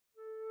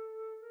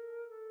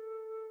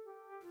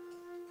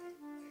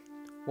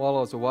While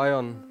I was away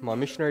on my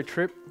missionary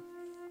trip,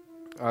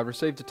 I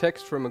received a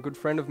text from a good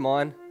friend of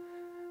mine,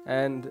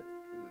 and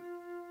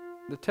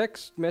the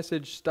text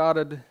message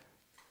started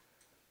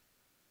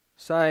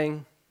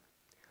saying,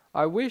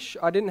 "I wish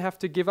I didn't have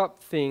to give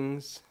up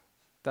things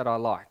that I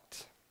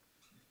liked."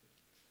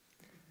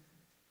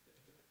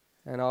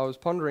 And I was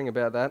pondering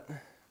about that,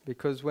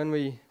 because when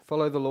we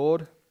follow the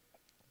Lord,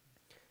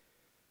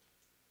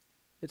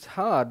 it's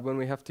hard when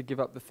we have to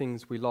give up the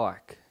things we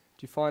like.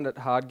 Do you find it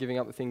hard giving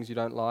up the things you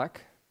don't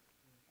like?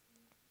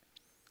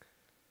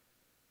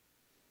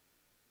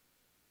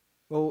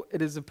 Well,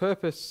 it is the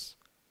purpose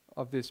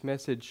of this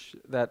message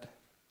that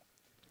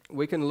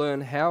we can learn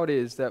how it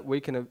is that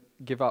we can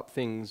give up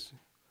things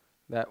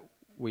that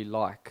we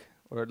like,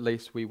 or at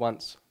least we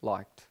once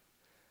liked.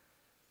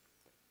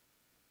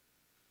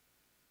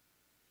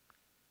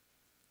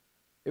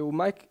 It will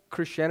make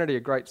Christianity a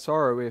great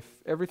sorrow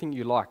if everything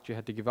you liked you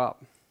had to give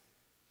up.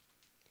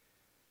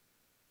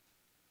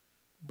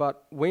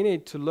 But we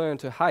need to learn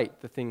to hate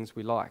the things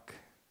we like.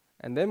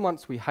 And then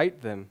once we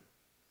hate them,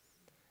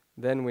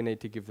 then we need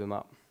to give them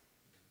up.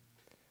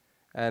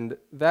 And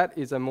that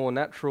is a more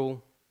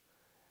natural,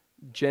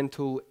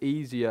 gentle,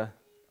 easier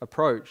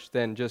approach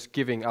than just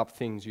giving up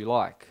things you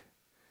like.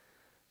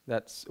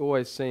 That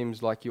always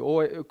seems like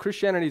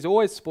Christianity is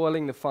always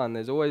spoiling the fun.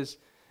 There's always,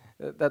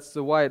 that's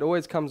the way it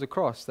always comes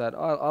across, that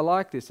I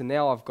like this and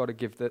now I've got to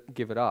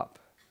give it up.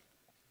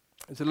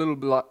 It's a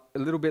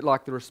little bit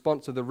like the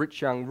response of the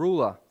rich young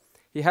ruler.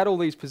 He had all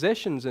these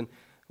possessions, and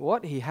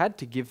he had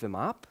to give them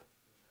up.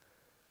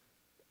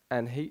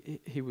 And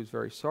he was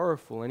very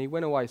sorrowful, and he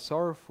went away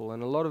sorrowful.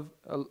 And a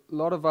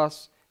lot of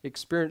us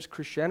experience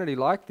Christianity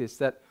like this,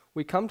 that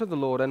we come to the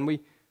Lord and we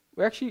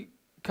actually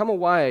come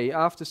away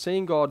after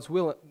seeing God's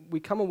will. We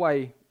come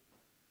away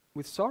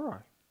with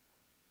sorrow.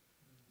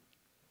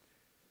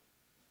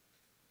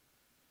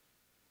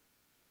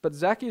 But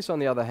Zacchaeus, on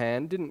the other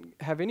hand, didn't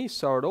have any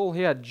sorrow at all.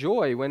 He had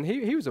joy when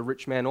he was a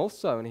rich man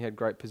also, and he had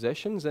great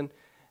possessions.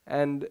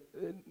 And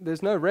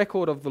there's no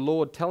record of the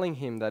Lord telling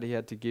him that he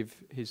had to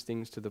give his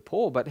things to the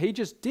poor, but he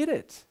just did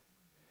it.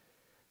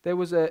 There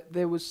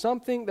was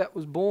something that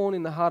was born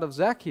in the heart of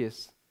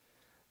Zacchaeus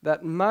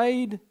that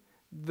made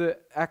the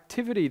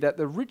activity that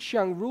the rich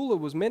young ruler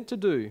was meant to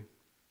do,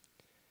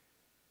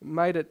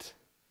 made it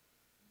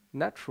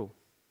natural.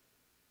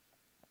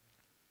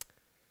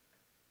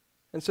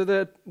 And so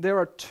there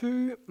are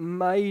two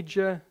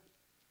major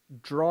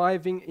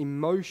driving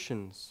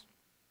emotions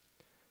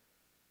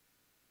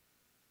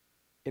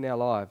in our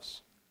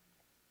lives.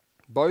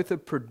 Both are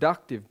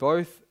productive,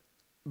 both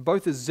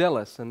are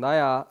zealous, and they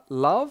are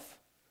love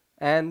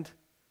and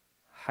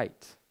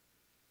hate.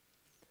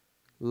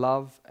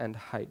 Love and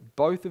hate.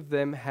 Both of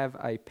them have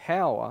a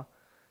power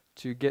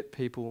to get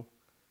people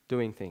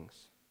doing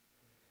things.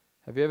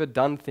 Have you ever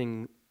done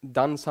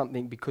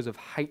something because of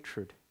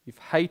hatred? You've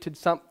hated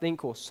something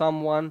or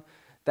someone,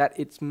 that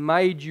it's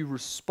made you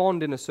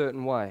respond in a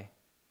certain way.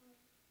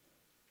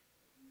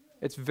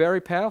 It's very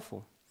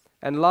powerful.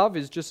 And love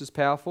is just as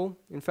powerful.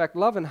 In fact,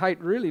 love and hate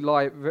really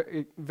lie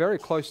very, very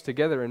close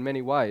together in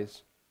many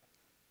ways.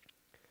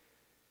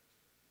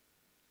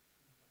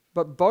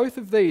 But both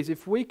of these,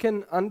 if we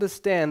can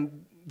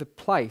understand the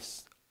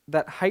place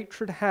that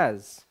hatred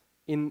has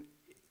in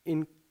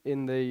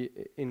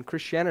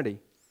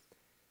Christianity,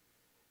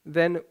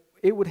 then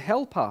it would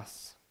help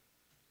us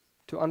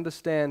to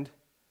understand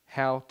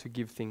how to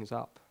give things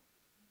up.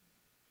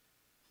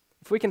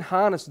 If we can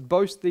harness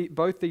both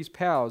these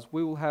powers,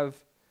 we will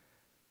have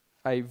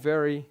a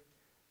very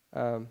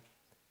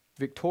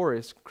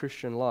victorious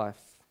Christian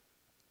life.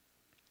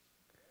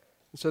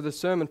 So the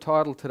sermon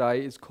title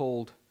today is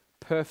called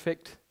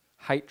Perfect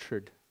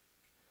Hatred.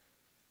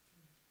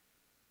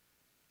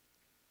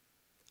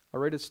 I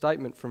read a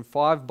statement from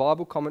 5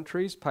 Bible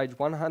commentaries, page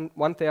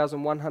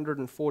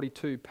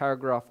 1142,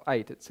 paragraph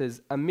 8. It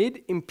says,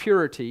 "Amid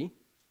impurity,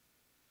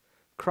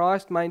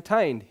 Christ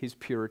maintained his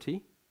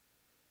purity.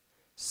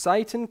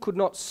 Satan could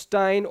not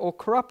stain or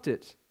corrupt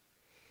it.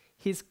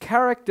 His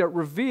character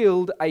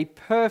revealed a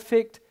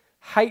perfect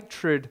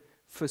hatred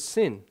for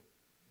sin."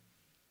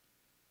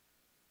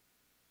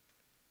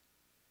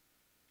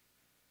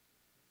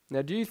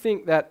 Now, do you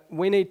think that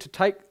we need to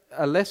take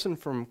a lesson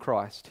from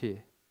Christ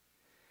here?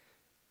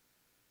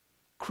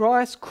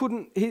 Christ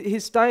couldn't,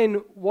 his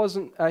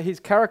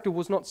character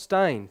was not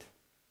stained.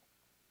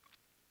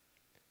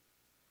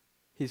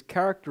 His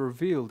character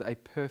revealed a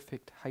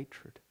perfect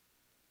hatred.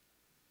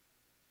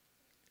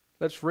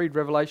 Let's read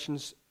Revelation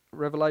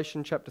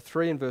chapter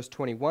 3 and verse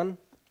 21.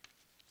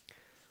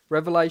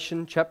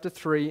 Revelation chapter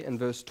 3 and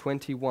verse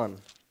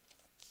 21.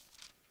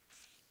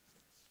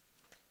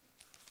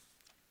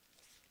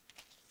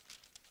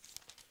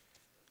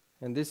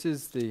 And this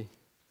is the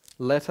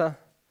letter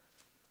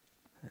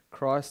that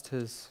Christ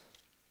has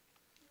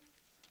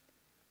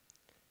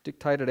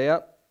dictated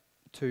out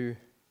to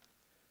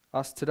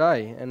us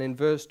today. And in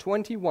verse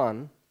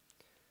 21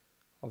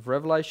 of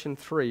Revelation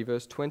 3,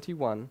 verse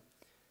 21,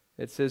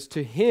 it says,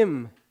 "To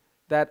him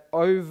that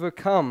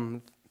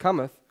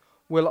overcometh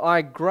will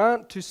I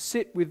grant to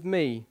sit with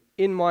me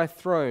in my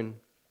throne,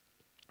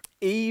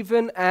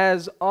 even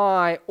as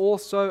I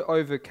also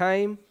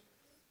overcame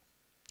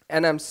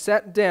and am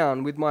sat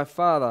down with my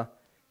Father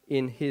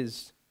in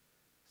his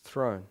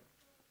throne.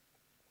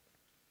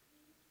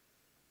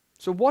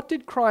 So what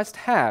did Christ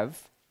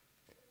have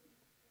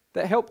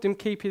that helped him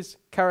keep his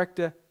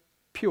character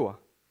pure?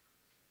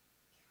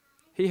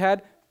 He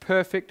had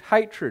perfect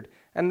hatred.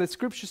 And the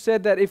scripture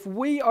said that if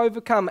we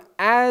overcome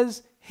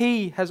as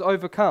he has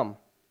overcome,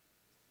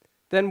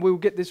 then we'll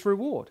get this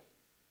reward.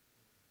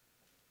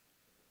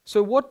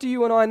 So what do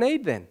you and I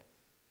need then?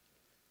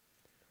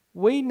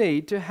 We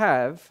need to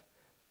have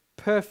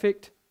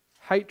perfect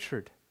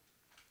hatred.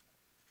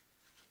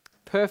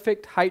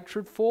 Perfect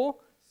hatred for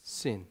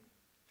sin.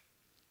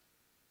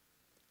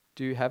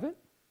 Do you have it?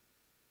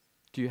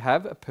 Do you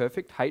have a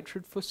perfect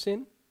hatred for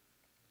sin?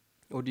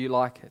 Or do you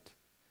like it?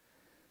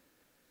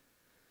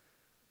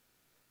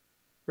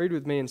 Read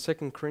with me in 2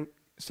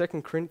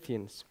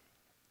 Corinthians.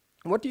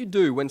 What do you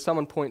do when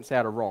someone points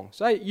out a wrong?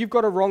 Say you've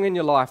got a wrong in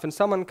your life and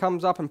someone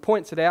comes up and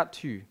points it out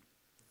to you.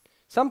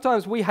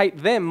 Sometimes we hate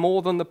them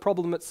more than the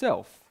problem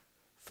itself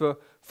for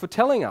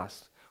telling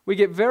us. We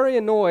get very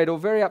annoyed or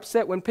very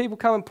upset when people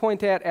come and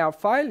point out our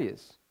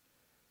failures.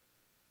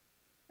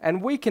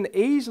 And we can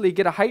easily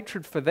get a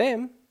hatred for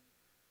them.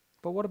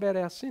 But what about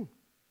our sin?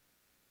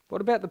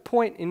 What about the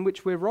point in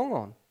which we're wrong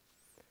on?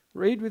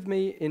 Read with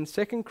me in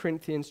 2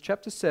 Corinthians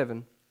chapter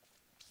 7.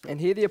 And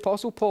here the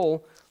Apostle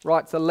Paul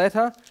writes a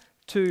letter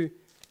to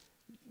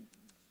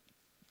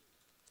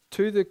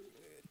the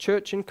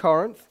church in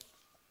Corinth.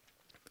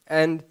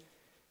 And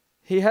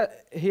he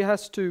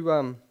has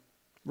to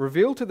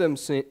reveal to them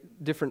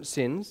different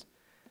sins.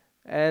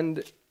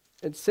 And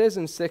it says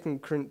in 2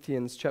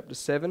 Corinthians chapter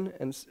 7,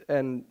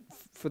 and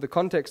for the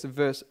context of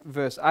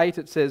verse 8,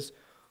 it says,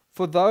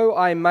 "For though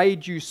I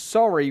made you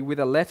sorry with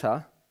a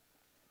letter,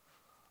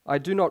 I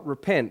do not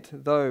repent,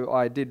 though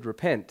I did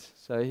repent."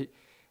 So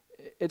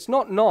it's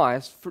not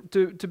nice.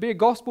 To be a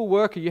gospel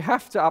worker, you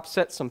have to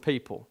upset some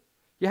people.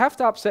 You have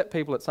to upset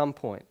people at some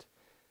point.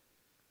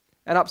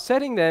 And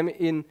upsetting them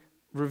in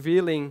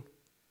revealing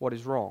what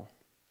is wrong.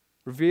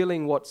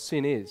 Revealing what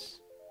sin is.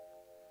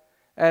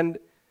 And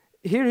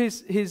here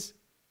it's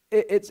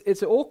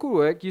an awkward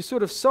work. You're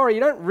sort of sorry. You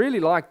don't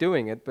really like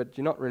doing it, but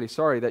you're not really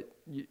sorry that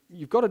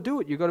you've got to do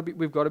it.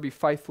 We've got to be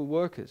faithful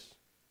workers.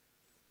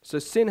 So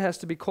sin has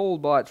to be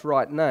called by its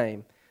right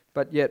name,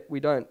 but yet we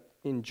don't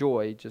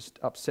enjoy just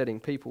upsetting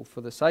people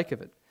for the sake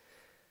of it.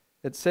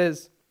 It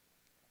says,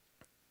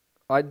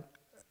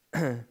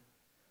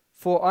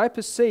 "For I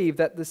perceive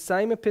that the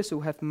same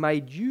epistle hath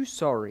made you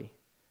sorry,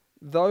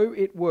 though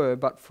it were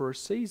but for a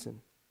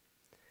season.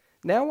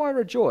 Now I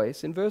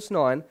rejoice," in verse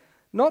 9,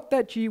 "not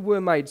that ye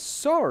were made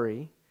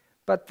sorry,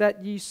 but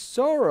that ye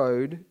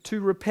sorrowed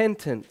to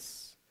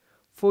repentance.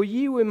 For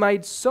ye were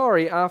made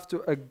sorry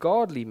after a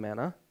godly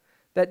manner,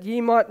 that ye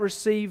might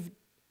receive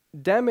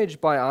damage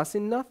by us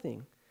in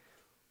nothing.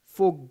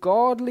 For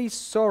godly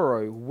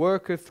sorrow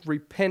worketh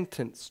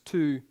repentance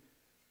to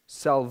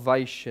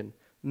salvation,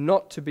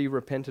 not to be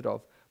repented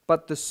of.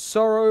 But the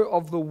sorrow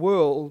of the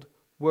world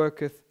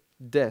worketh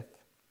death.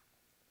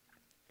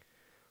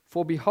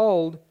 For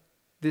behold,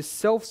 this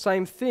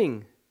selfsame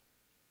thing,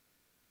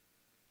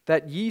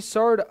 that ye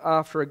sorrowed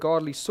after a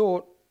godly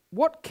sort,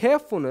 what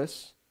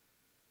carefulness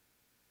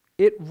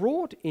it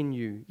wrought in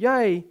you.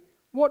 Yea,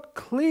 what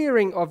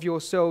clearing of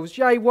yourselves,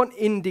 yea, what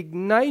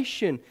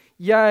indignation,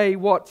 yea,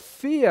 what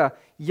fear,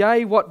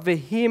 yea, what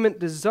vehement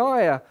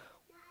desire,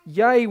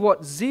 yea,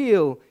 what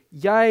zeal,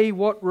 yea,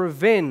 what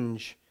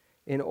revenge.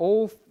 In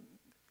all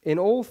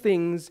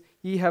things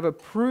ye have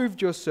approved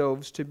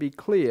yourselves to be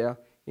clear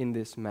in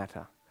this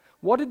matter."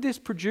 What did this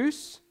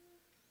produce?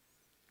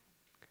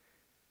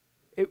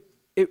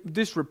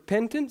 This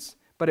repentance,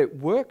 but it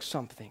worked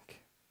something.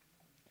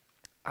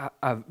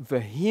 A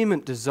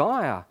vehement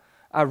desire,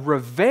 a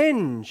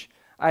revenge,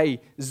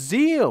 a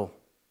zeal.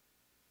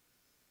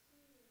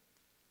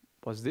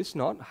 Was this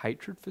not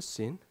hatred for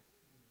sin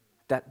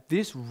that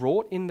this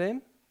wrought in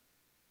them?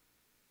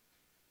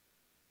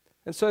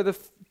 And so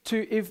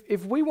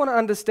if we want to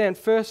understand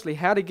firstly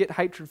how to get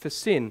hatred for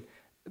sin,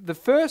 the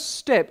first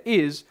step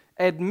is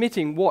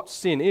admitting what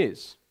sin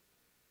is.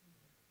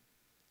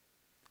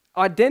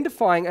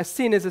 Identifying a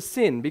sin as a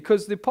sin,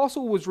 because the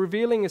apostle was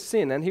revealing a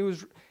sin and he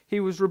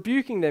was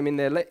rebuking them in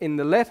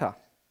the letter.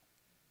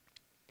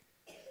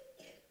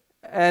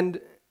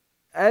 And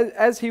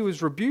as he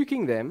was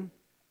rebuking them,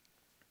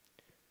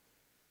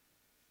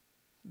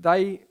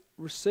 they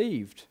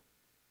received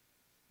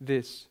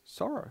this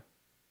sorrow.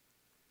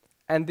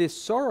 And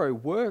this sorrow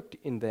worked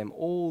in them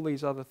all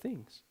these other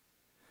things.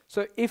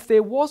 So if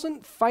there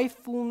wasn't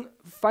faithful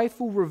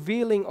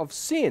revealing of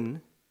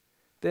sin,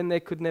 then there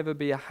could never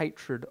be a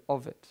hatred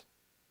of it.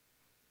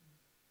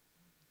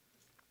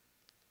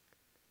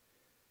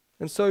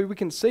 And so we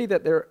can see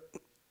that there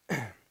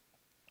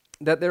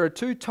are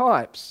two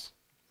types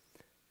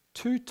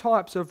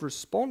of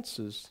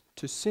responses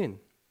to sin.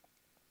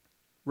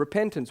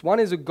 Repentance. One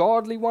is a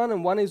godly one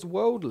and one is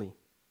worldly.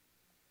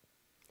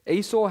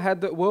 Esau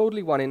had the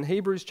worldly one. In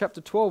Hebrews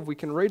chapter 12, we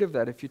can read of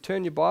that. If you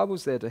turn your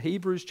Bibles there to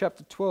Hebrews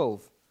chapter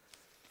 12.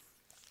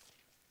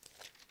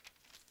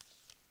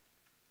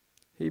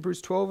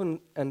 Hebrews 12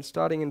 and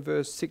starting in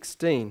verse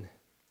 16.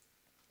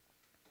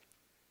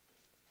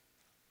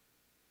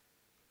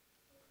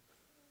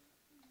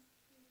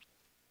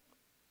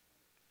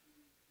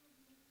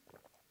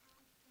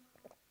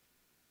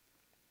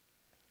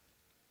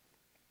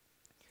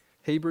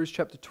 Hebrews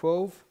chapter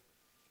 12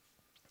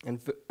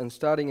 and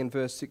starting in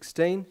verse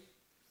 16.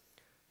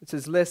 It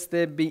says, "Lest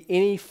there be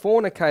any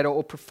fornicator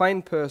or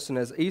profane person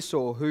as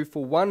Esau, who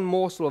for one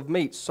morsel of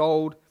meat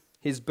sold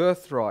his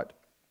birthright.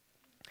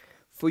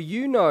 For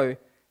you know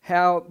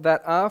how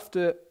that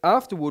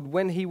afterward,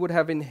 when he would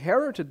have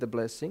inherited the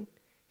blessing,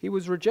 he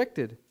was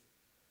rejected.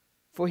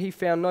 For he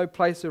found no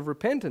place of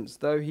repentance,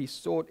 though he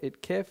sought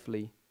it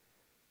carefully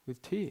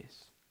with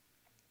tears."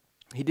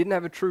 He didn't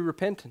have a true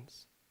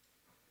repentance.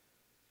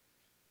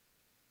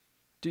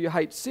 Do you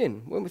hate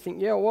sin? When we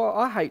think, yeah, well,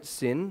 I hate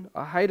sin.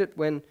 I hate it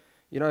when,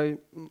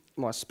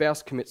 my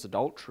spouse commits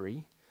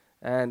adultery,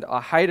 and I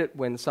hate it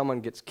when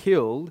someone gets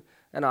killed,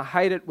 and I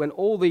hate it when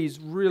all these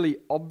really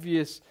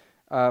obvious,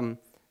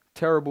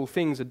 terrible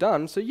things are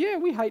done. So yeah,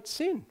 we hate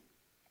sin.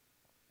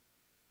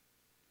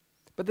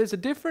 But there's a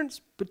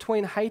difference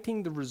between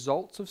hating the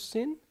results of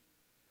sin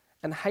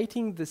and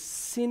hating the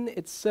sin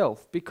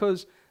itself,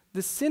 because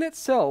the sin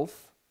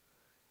itself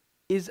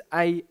is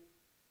a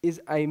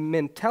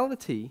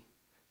mentality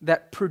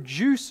that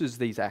produces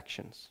these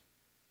actions.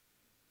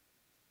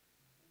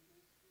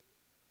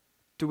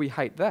 Do we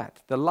hate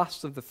that? The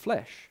lust of the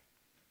flesh.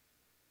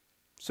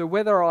 So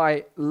whether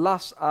I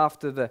lust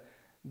after the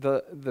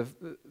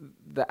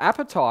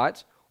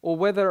appetite, or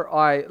whether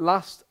I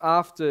lust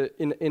after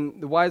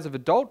in the ways of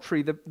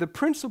adultery, the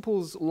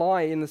principles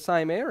lie in the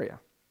same area.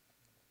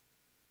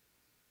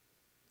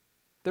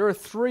 There are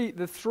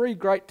the three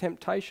great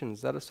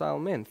temptations that assail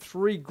men.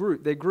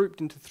 They're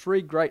grouped into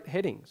three great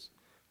headings,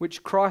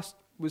 which Christ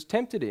was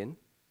tempted in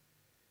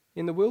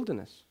the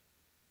wilderness,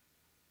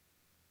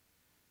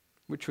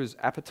 which was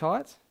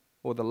appetite,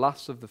 or the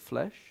lusts of the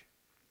flesh,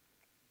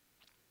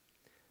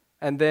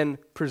 and then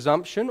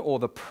presumption, or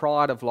the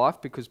pride of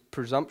life, because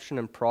presumption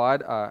and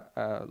pride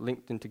are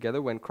linked in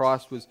together. When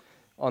Christ was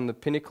on the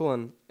pinnacle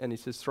and he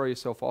says, throw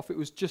yourself off, it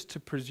was just to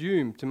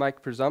presume, to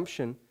make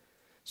presumption.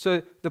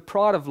 So the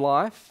pride of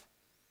life.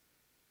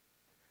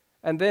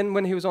 And then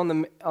when he was on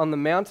the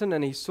mountain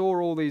and he saw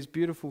all these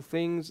beautiful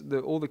things,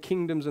 all the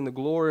kingdoms and the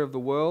glory of the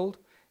world,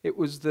 it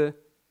was the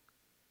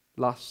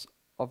lust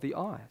of the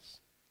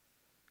eyes.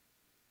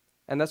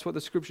 And that's what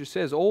the scripture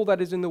says. All that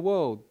is in the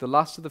world, the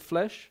lust of the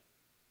flesh,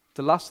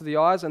 the lust of the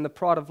eyes, and the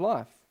pride of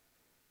life,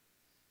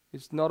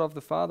 is not of the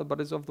Father, but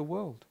is of the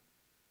world.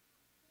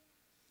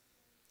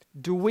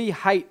 Do we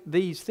hate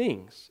these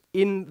things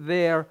in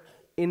their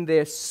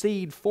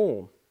seed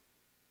form?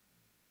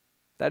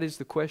 That is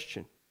the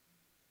question.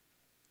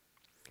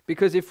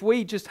 Because if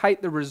we just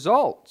hate the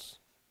results,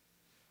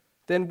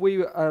 then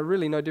we are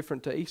really no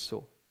different to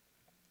Esau.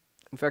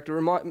 In fact, it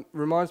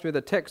reminds me of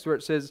the text where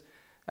it says,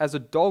 "As a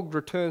dog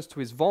returns to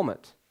his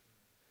vomit,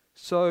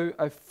 so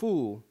a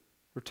fool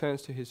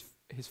returns to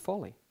his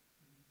folly."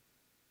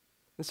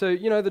 And so,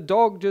 the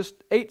dog just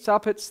eats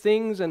up its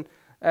things and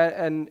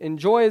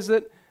enjoys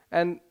it,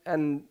 and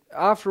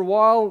after a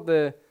while,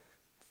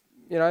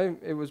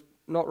 it was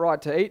not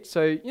right to eat.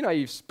 So,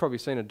 you've probably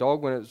seen a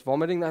dog when it's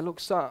vomiting. They look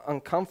so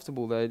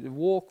uncomfortable. They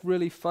walk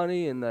really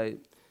funny, and they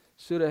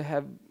sort of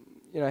have,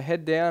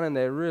 head down, and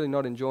they're really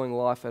not enjoying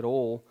life at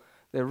all.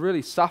 They're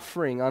really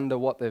suffering under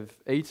what they've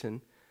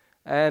eaten.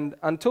 And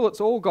until it's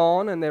all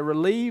gone and they're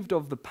relieved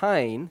of the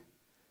pain,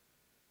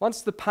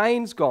 once the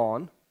pain's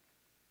gone,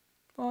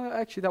 oh,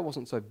 actually that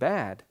wasn't so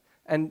bad,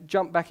 and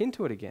jump back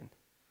into it again.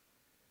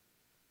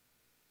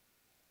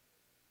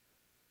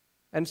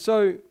 And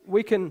so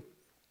we can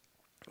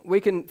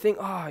think,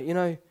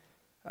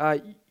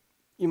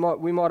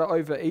 we might have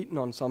overeaten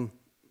on some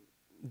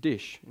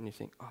dish, and you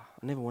think, I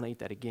never want to eat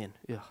that again.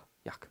 Ugh,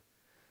 yuck.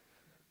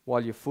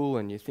 While you're full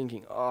and you're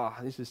thinking,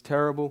 this is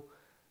terrible.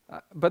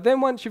 But then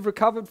once you've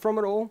recovered from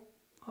it all,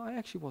 it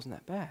actually wasn't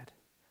that bad.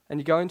 And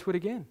you go into it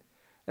again.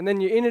 And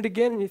then you're in it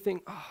again and you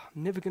think, I'm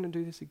never going to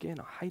do this again.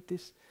 I hate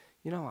this.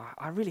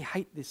 I really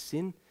hate this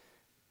sin.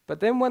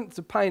 But then once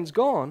the pain's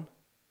gone,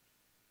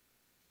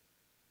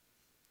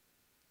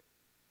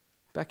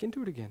 back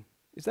into it again.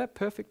 Is that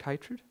perfect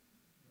hatred?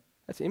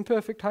 That's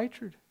imperfect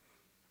hatred.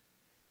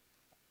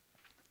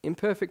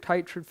 Imperfect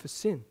hatred for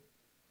sin.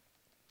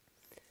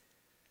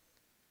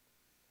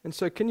 And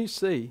so can you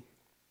see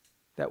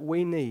that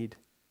we need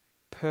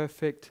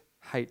perfect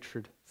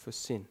hatred for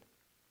sin?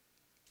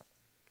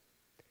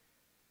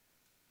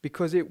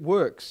 Because it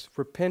works,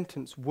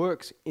 repentance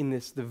works in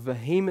this, the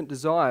vehement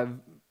desire,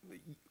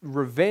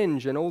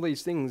 revenge, and all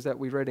these things that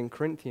we read in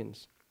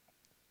Corinthians.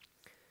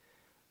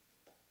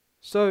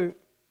 So,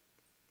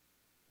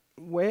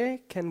 where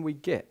can we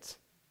get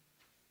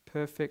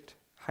perfect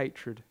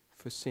hatred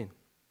for sin?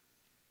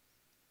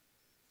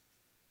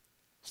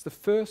 It's the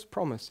first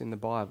promise in the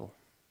Bible.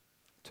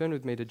 Turn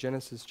with me to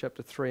Genesis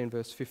chapter 3 and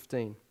verse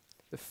 15.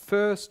 The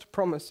first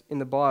promise in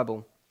the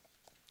Bible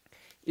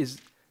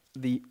is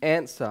the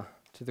answer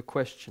to the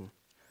question,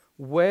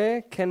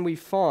 where can we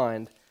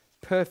find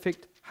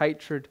perfect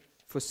hatred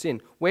for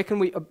sin? Where can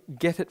we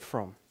get it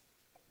from?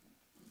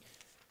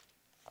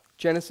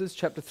 Genesis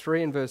chapter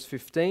 3 and verse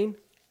 15.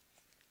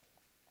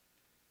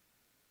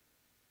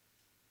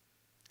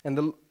 And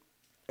the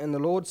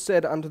Lord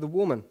said unto the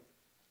woman,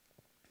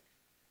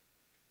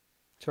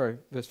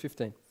 verse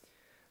 15.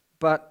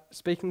 But,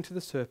 speaking to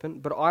the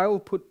serpent, but I will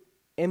put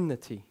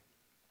enmity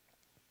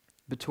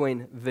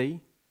between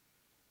thee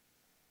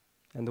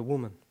and the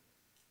woman,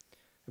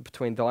 and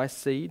between thy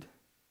seed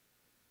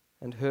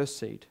and her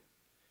seed.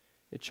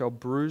 It shall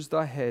bruise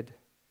thy head,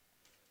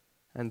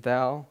 and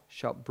thou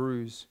shalt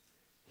bruise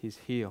his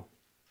heel.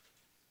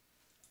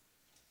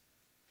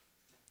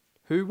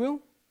 Who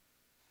will?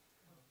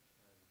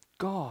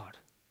 God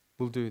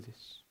will do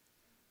this.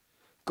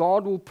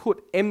 God will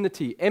put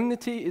enmity.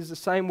 Enmity is the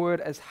same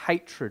word as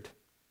hatred.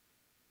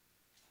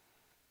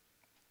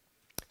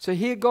 So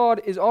here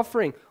God is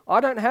offering, I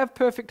don't have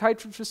perfect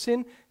hatred for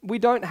sin. We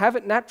don't have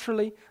it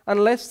naturally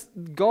unless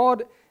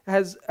God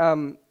has,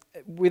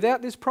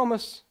 without this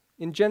promise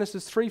in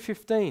Genesis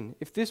 3:15,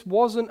 if this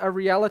wasn't a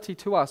reality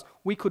to us,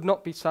 we could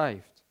not be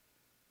saved.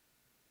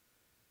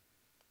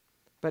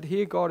 But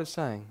here God is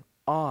saying,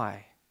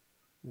 I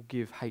will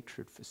give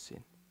hatred for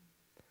sin.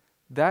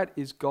 That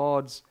is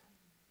God's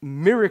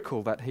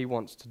miracle that he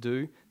wants to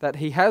do, that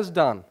he has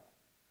done,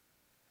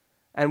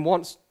 and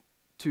wants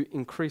to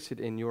increase it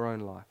in your own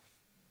life.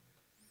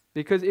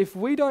 Because if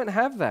we don't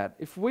have that,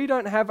 if we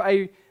don't have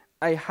a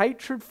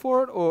hatred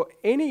for it or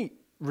any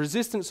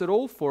resistance at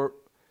all for it,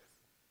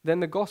 then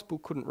the gospel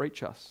couldn't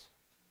reach us.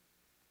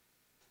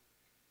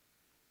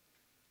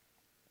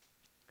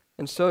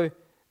 And so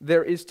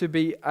there is to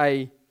be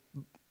a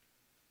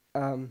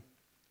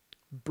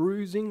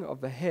bruising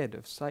of the head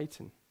of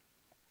Satan.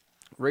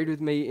 Read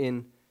with me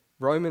in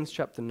Romans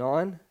chapter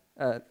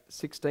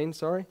 16.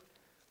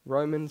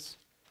 Romans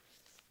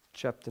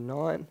chapter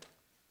 9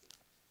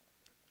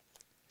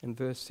 and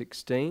verse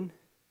 16.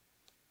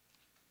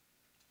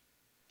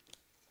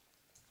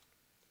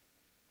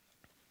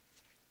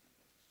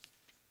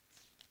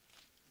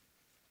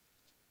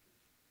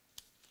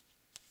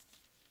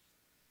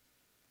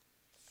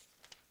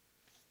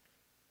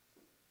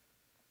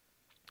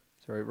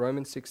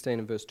 Romans 16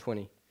 and verse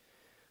 20.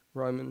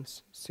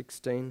 Romans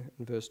 16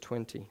 and verse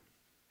 20.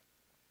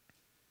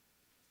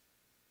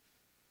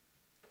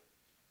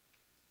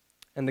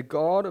 And the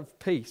God of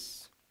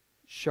peace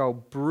shall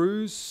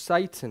bruise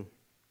Satan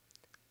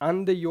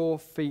under your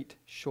feet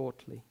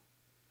shortly.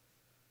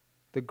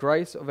 The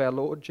grace of our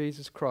Lord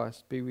Jesus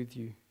Christ be with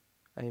you.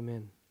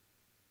 Amen.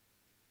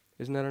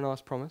 Isn't that a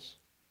nice promise?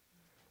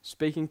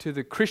 Speaking to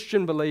the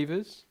Christian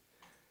believers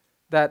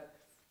that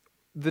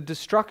the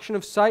destruction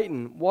of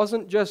Satan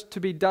wasn't just to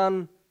be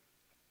done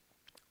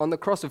on the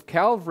cross of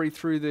Calvary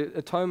through the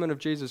atonement of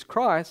Jesus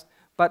Christ,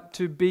 but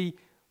to be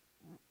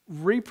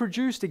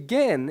reproduced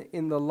again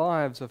in the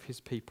lives of his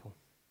people.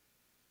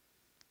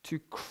 To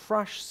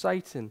crush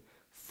Satan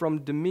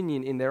from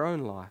dominion in their own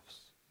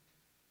lives.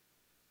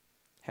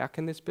 How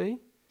can this be?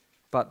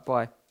 But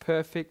by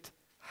perfect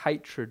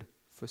hatred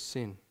for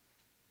sin.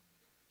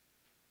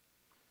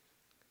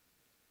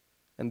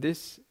 And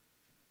this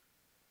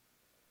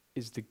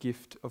is the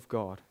gift of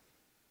God.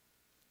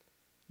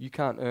 You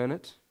can't earn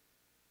it.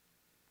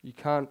 You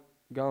can't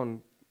go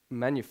and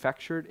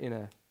manufacture it in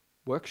a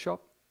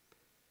workshop.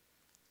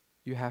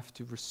 You have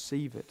to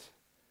receive it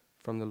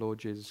from the Lord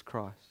Jesus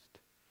Christ.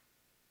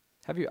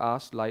 Have you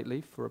asked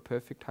lately for a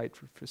perfect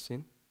hatred for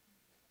sin?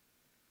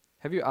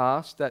 Have you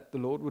asked that the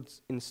Lord would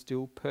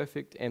instill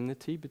perfect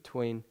enmity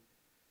between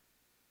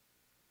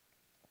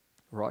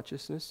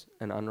righteousness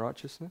and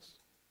unrighteousness?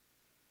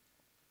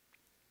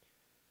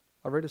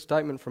 I read a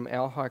statement from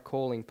Our High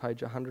Calling,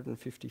 page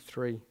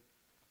 153,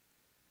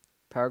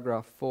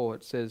 paragraph 4.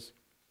 It says,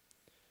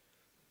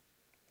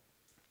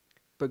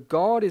 "But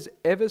God is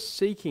ever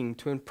seeking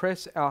to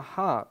impress our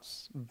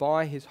hearts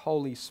by His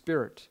Holy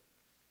Spirit."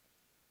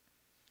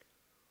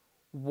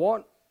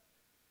 I'll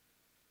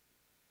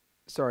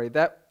start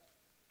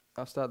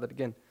that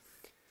again.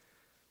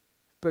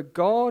 But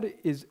God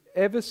is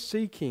ever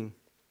seeking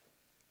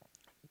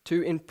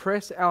to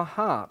impress our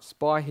hearts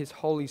by His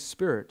Holy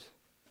Spirit,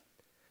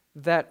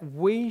 that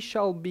we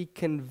shall be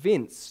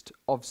convinced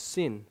of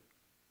sin,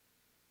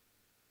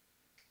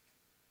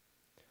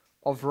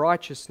 of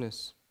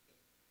righteousness,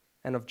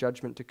 and of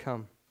judgment to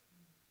come.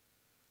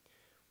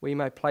 We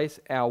may place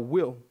our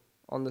will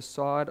on the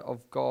side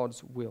of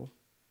God's will,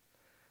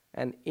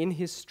 and in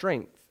His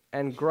strength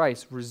and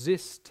grace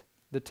resist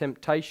the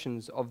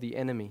temptations of the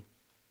enemy.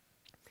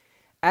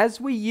 As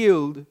we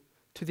yield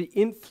to the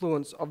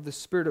influence of the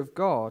Spirit of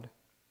God,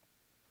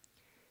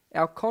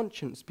 our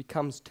conscience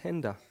becomes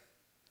tender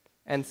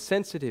and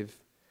sensitive,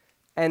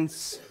 and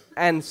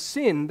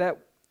sin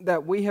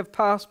that we have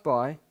passed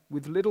by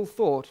with little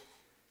thought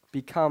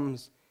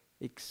becomes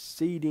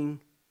exceeding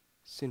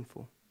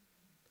sinful.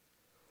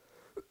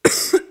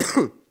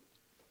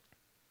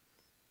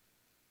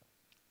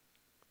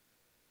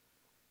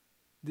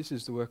 This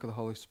is the work of the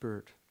Holy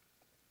Spirit.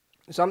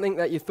 Something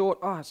that you thought,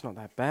 oh, it's not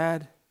that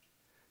bad.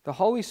 The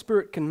Holy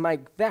Spirit can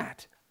make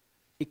that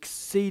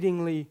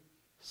exceedingly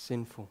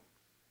sinful.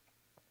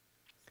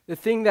 The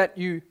thing that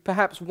you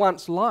perhaps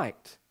once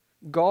liked,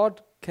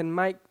 God can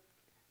make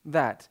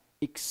that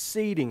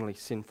exceedingly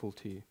sinful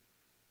to you.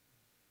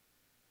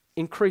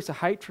 Increase a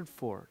hatred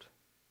for it.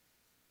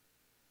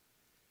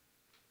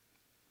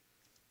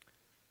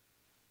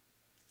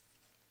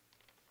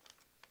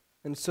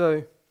 And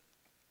so,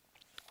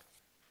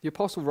 the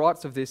apostle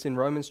writes of this in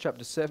Romans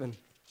chapter 7.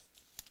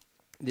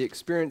 The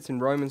experience in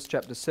Romans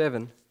chapter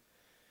 7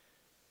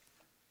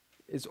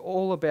 is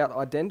all about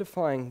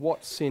identifying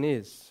what sin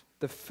is.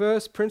 The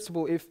first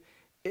principle,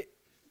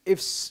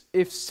 if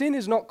sin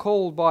is not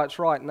called by its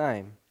right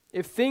name,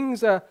 if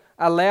things are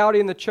allowed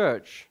in the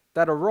church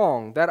that are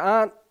wrong, that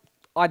aren't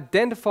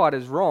identified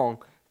as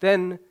wrong,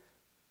 then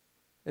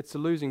it's a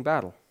losing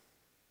battle.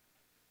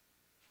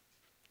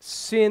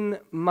 Sin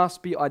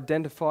must be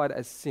identified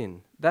as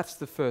sin. That's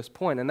the first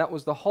point, and that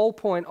was the whole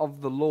point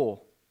of the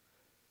law,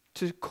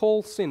 to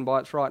call sin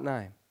by its right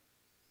name.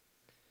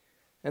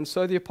 And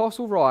so the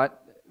apostle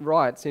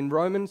writes in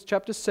Romans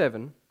chapter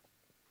 7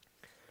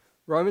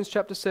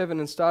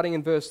 and starting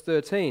in verse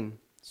 13,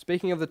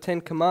 speaking of the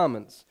 10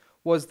 Commandments,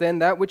 was then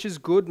that which is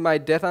good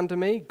made death unto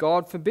me?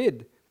 God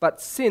forbid.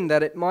 But sin,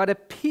 that it might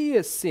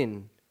appear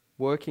sin,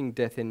 working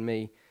death in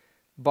me,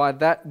 by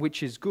that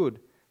which is good,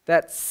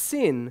 that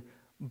sin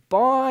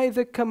by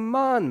the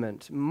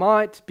commandment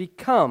might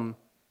become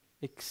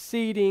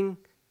exceeding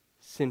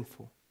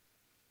sinful.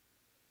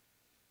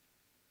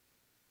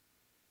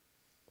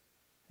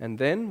 And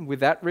then, with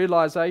that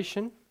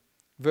realization,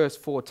 verse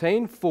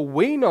 14, for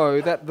we know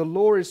that the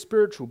law is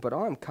spiritual, but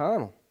I am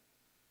carnal,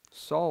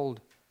 sold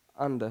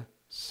under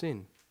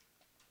sin.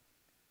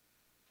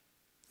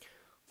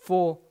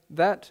 For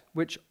that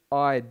which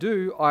I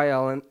do, I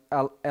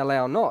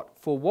allow not.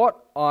 For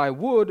what I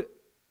would,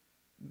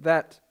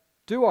 that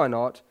do I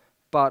not,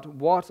 but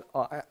what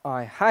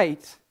I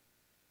hate,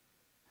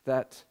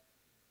 that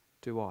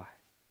do I.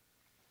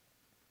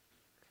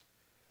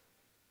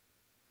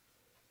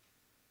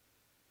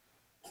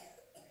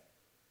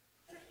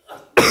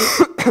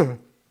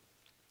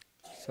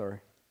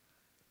 Sorry.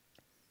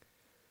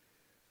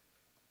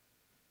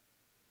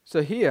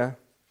 So here,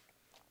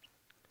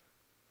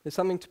 there's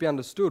something to be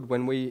understood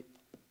when we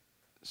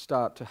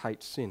start to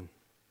hate sin.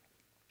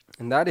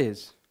 And that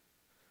is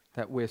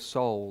that we're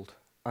sold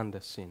under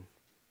sin.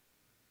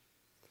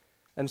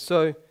 And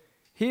so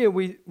here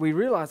we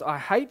realize I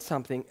hate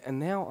something, and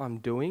now I'm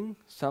doing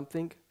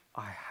something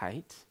I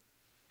hate.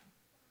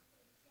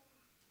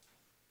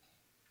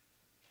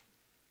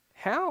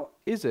 How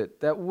is it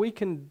that we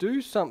can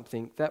do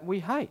something that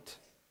we hate?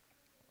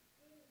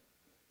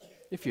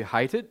 If you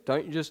hate it,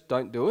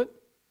 don't do it?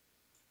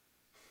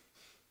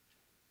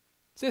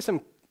 Is there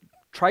some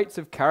traits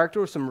of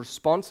character or some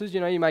responses?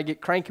 You may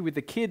get cranky with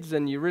the kids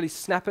and you really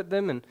snap at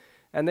them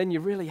and then you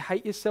really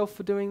hate yourself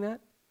for doing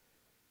that.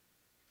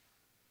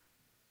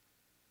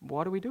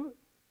 Why do we do it?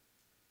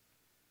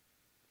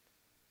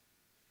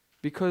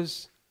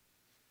 Because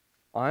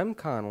I'm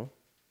carnal,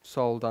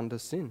 sold under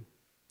sin.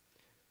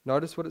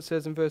 Notice what it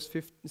says in verse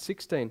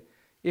 16.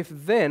 If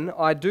then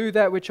I do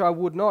that which I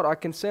would not, I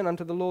consent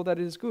unto the law that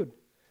it is good.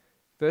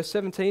 Verse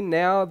 17,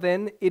 now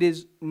then it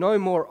is no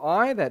more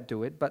I that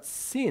do it, but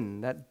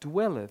sin that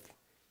dwelleth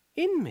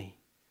in me.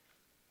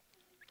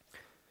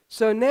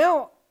 So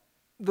now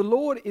the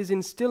Lord is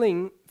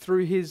instilling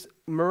through his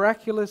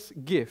miraculous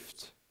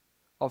gift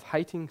of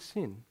hating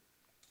sin.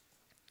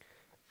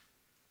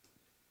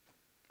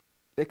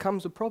 There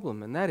comes a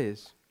problem, and that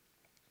is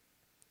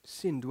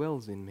sin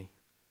dwells in me.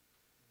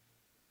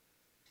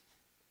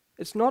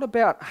 It's not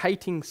about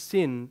hating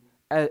sin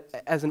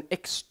as an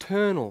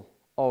external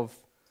of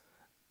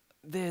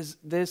there's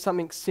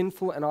something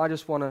sinful and I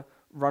just want to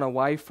run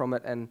away from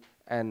it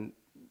and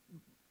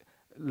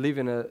live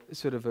in a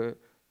sort of a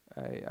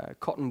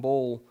cotton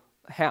ball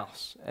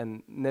house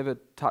and never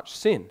touch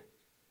sin.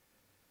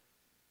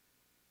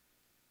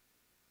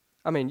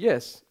 I mean,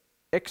 yes,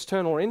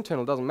 external or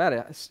internal doesn't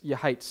matter. You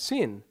hate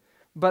sin.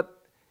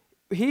 But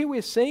here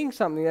we're seeing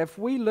something that if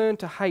we learn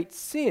to hate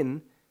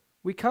sin,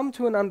 we come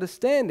to an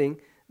understanding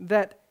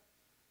that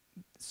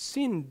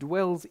sin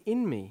dwells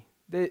in me.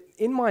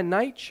 In my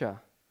nature,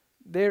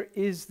 there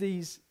is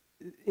these,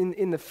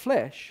 in the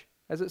flesh,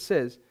 as it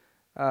says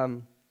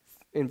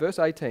in verse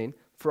 18,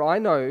 for I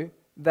know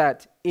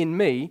that in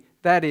me,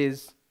 that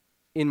is,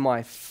 in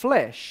my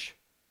flesh,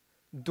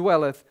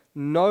 dwelleth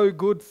no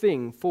good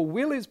thing. For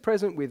will is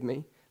present with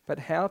me, but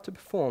how to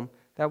perform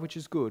that which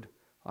is good,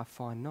 I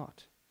find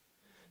not.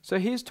 So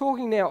he's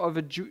talking now of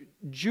a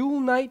dual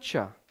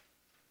nature.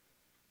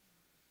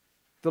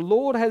 The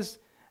Lord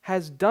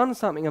has done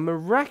something, a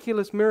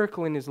miraculous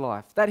miracle in his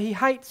life, that he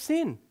hates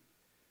sin.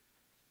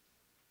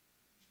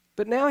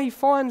 But now he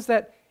finds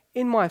that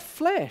in my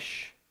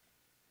flesh,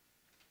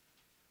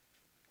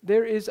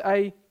 there is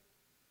a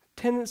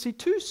tendency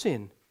to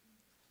sin.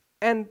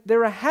 And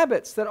there are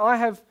habits that I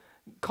have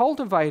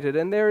cultivated,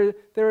 and there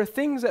are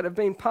things that have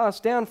been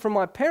passed down from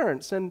my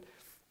parents, and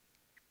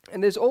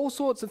there's all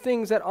sorts of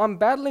things that I'm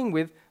battling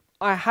with.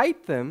 I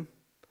hate them,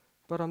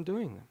 but I'm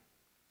doing them.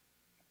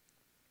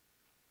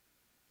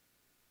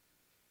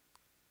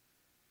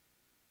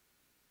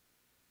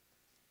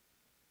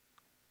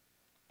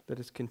 Let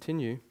us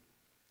continue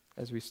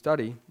as we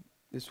study.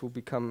 This will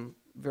become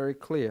very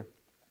clear.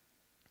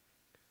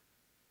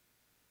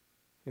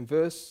 In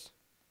verse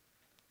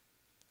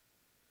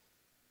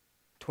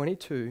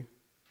 22,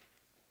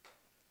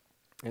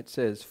 it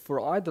says, "For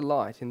I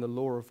delight in the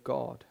law of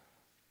God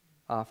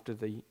after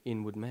the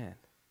inward man."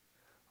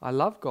 I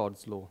love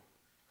God's law.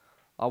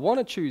 I want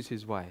to choose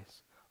His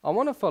ways. I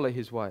want to follow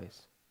His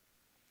ways.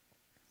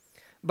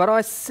 But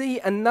I see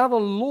another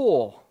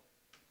law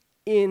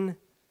in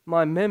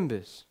my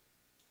members,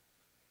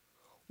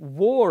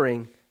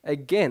 warring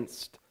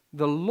against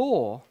the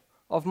law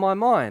of my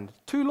mind.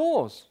 Two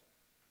laws.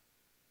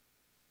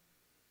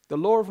 The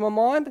law of my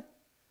mind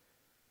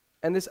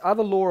and this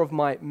other law of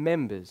my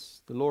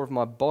members, the law of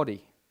my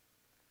body.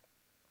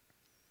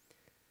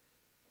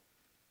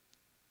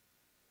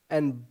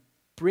 And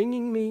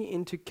bringing me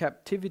into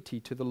captivity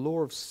to the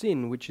law of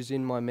sin which is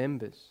in my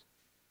members.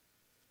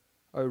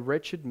 O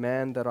wretched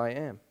man that I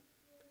am,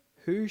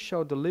 who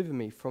shall deliver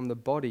me from the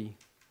body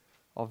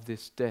of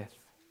this death?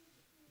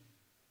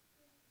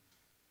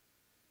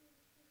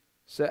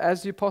 So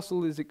as the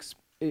apostle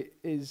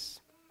is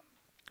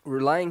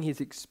relaying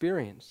his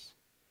experience,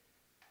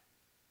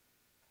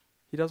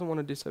 he doesn't want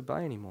to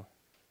disobey anymore.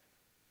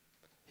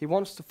 He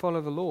wants to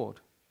follow the Lord.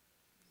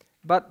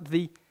 But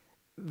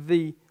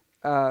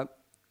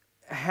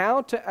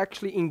how to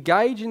actually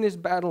engage in this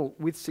battle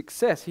with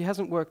success, he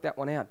hasn't worked that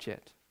one out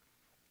yet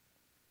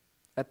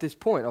at this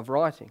point of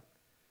writing.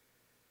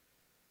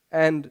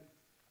 And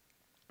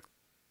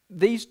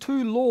these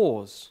two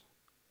laws,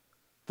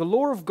 the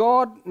law of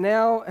God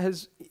now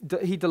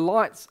he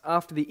delights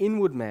after the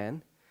inward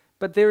man,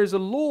 but there is a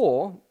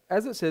law,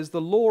 as it says,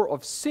 the law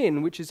of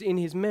sin, which is in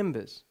his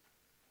members.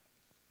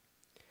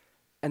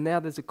 And now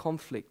there's a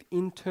conflict,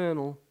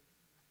 internal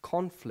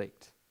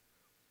conflict.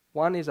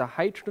 One is a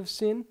hatred of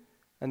sin,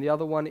 and the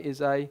other one is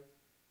a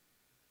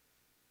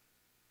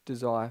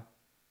desire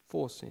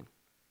for sin,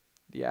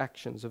 the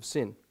actions of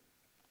sin.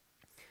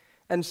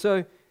 And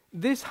so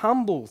this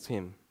humbles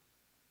him.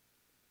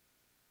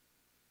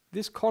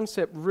 This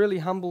concept really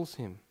humbles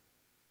him.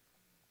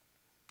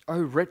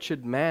 Oh,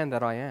 wretched man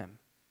that I am.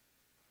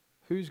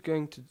 Who's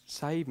going to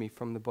save me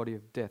from the body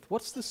of death?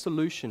 What's the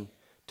solution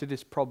to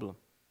this problem?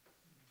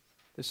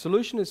 The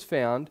solution is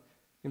found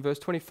in verse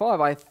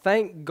 25. I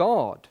thank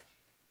God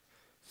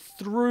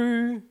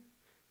through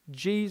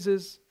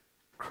Jesus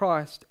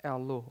Christ our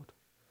Lord.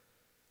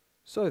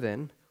 So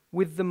then,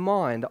 with the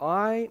mind,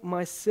 I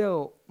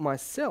myself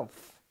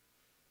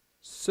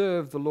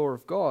serve the law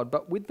of God,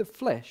 but with the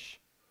flesh,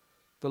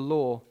 the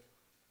law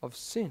of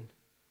sin.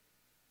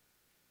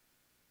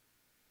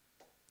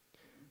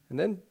 And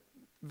then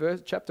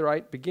chapter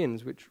 8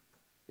 begins, which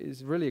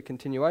is really a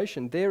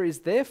continuation. There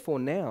is therefore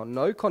now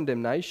no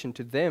condemnation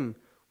to them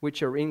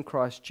which are in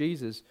Christ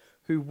Jesus,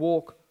 who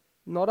walk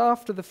not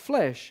after the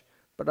flesh,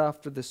 but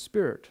after the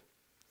Spirit.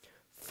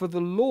 For the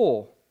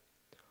law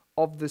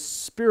of the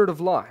Spirit of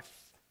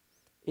life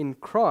in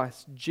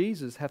Christ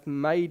Jesus hath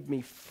made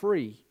me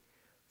free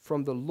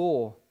from the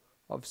law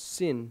of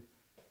sin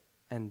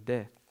and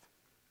death.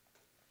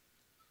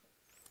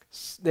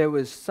 There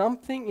was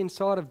something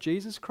inside of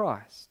Jesus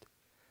Christ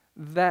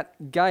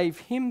that gave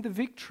him the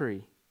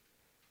victory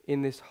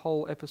in this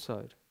whole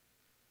episode.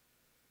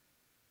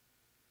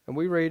 And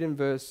we read in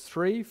verse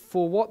 3,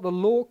 for what the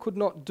law could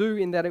not do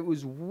in that it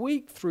was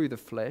weak through the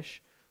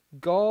flesh,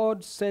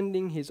 God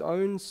sending his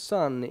own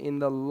Son in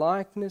the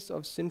likeness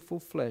of sinful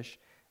flesh,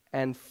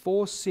 and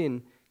for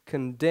sin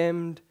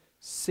condemned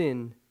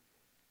sin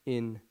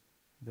in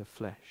the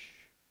flesh.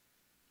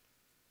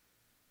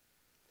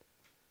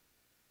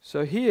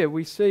 So here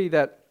we see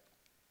that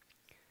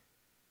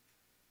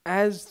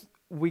as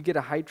we get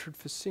a hatred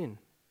for sin,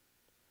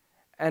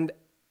 and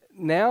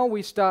now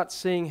we start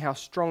seeing how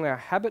strong our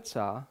habits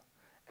are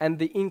and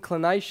the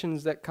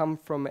inclinations that come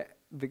from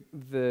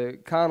the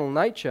carnal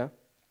nature,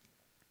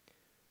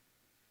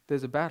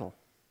 there's a battle.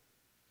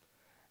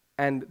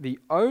 And the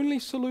only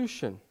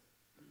solution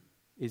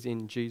is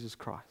in Jesus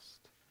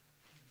Christ.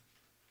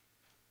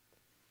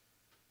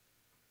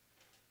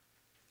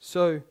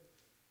 So,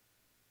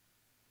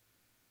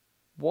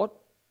 what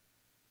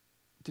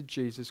did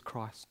Jesus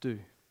Christ do?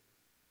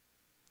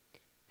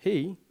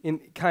 He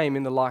came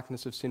in the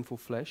likeness of sinful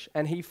flesh,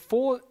 and he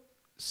for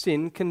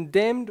sin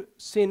condemned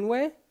sin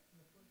where?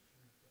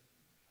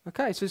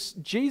 Okay, so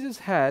Jesus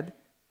had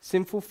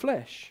sinful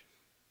flesh.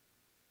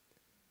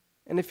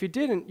 And if you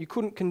didn't, you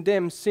couldn't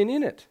condemn sin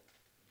in it.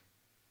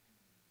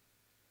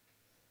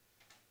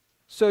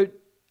 So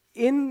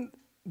in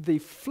the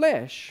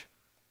flesh,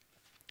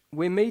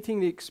 we're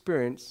meeting the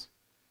experience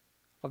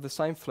of the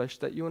same flesh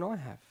that you and I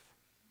have.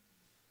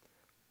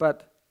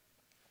 But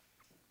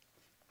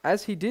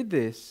as he did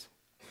this,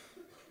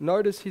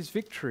 notice his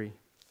victory.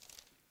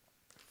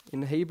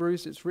 In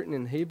Hebrews, it's written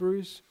in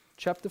Hebrews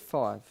chapter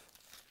 5.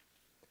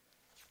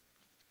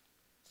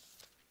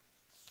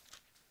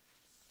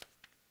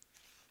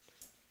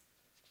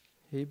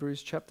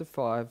 Hebrews chapter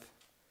 5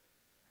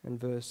 and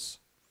verse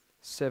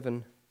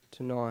 7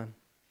 to 9.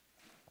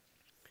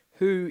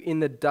 Who in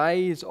the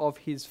days of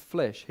his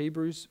flesh,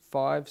 Hebrews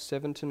 5,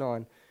 7 to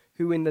 9,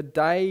 who in the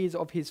days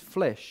of his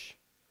flesh,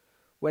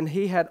 when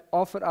he had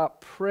offered up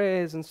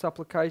prayers and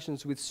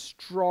supplications with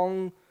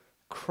strong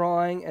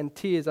crying and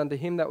tears unto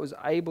him that was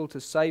able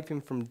to save him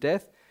from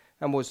death,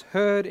 and was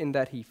heard in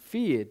that he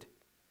feared,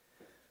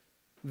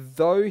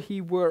 though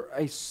he were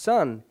a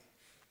son,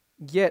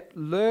 yet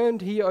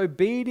learned he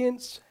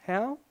obedience,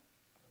 how?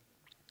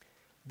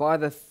 By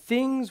the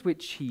things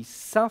which he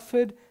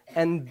suffered,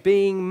 and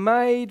being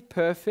made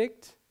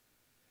perfect,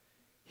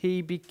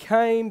 he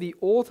became the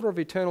author of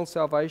eternal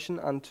salvation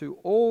unto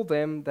all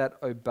them that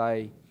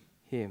obey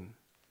him.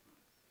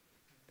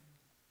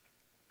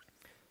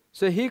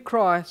 So here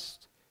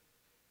Christ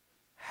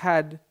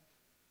had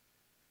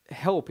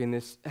help in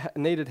this,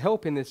 needed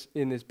help in this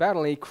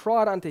battle, and he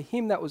cried unto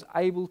him that was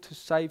able to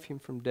save him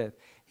from death.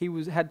 He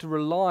had to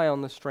rely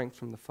on the strength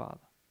from the Father.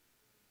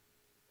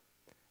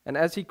 And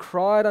as he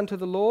cried unto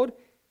the Lord,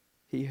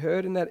 he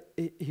heard in that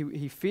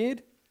he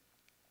feared,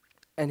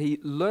 and he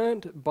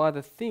learned by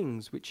the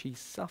things which he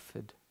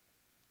suffered.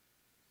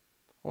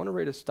 I want to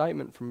read a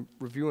statement from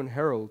Review and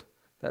Herald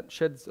that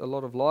sheds a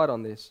lot of light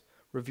on this.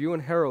 Review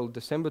and Herald,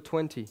 December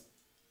 20,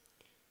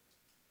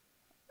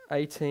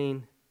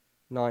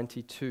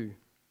 1892.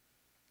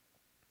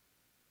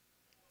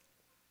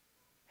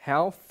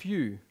 How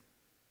few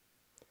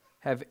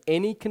have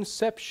any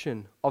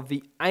conception of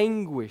the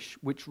anguish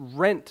which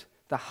rent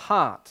the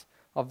heart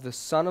of the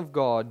Son of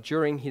God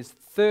during his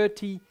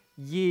 30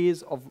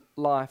 years of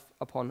life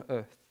upon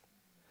earth.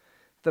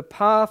 The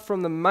path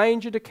from the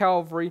manger to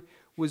Calvary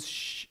was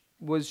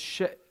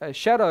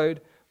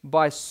shadowed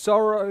by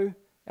sorrow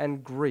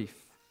and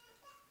grief.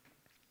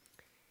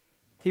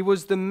 He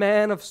was the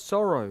man of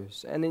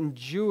sorrows and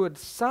endured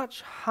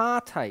such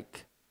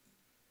heartache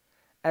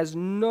as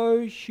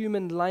no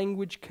human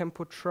language can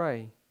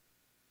portray.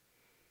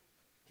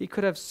 He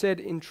could have said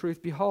in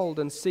truth, behold,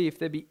 and see if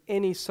there be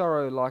any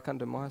sorrow like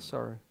unto my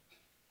sorrow.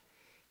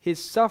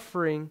 His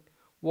suffering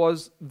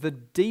was the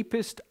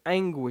deepest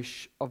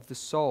anguish of the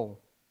soul.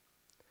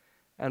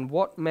 And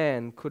what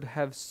man could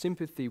have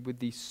sympathy with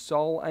the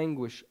soul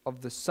anguish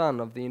of the Son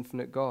of the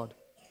infinite God?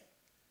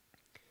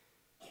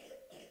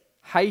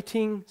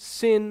 Hating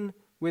sin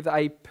with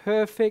a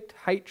perfect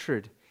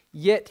hatred,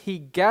 yet he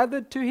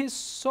gathered to his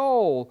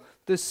soul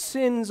the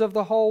sins of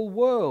the whole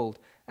world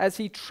as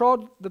he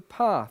trod the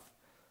path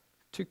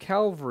to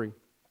Calvary,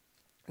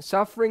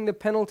 suffering the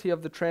penalty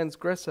of the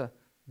transgressor,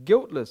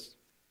 guiltless.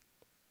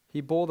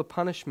 He bore the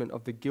punishment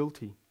of the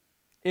guilty,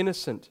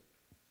 innocent.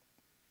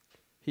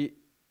 He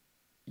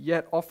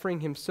yet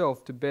offering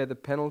himself to bear the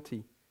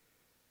penalty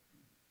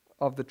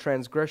of the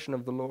transgression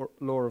of the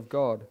law of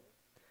God.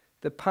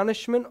 The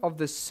punishment of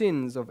the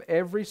sins of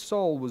every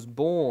soul was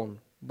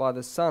borne by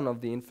the Son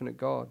of the infinite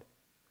God.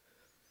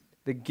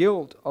 The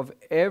guilt of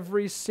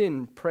every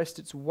sin pressed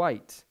its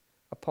weight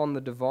upon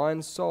the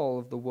divine soul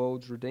of the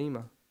world's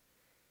Redeemer.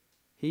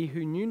 He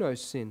who knew no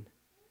sin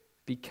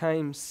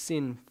became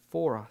sin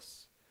for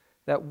us,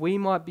 that we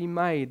might be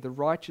made the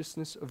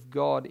righteousness of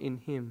God in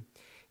him.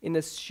 In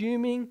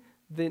assuming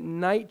the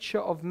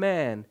nature of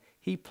man,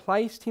 he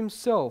placed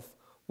himself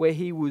where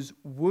he was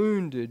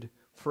wounded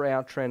for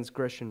our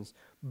transgressions,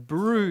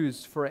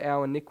 bruised for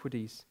our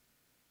iniquities,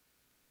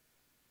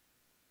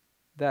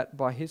 that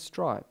by his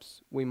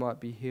stripes we might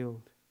be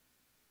healed.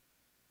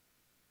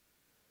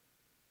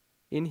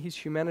 In his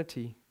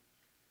humanity,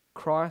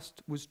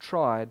 Christ was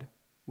tried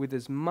with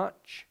as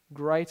much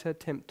greater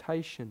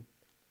temptation,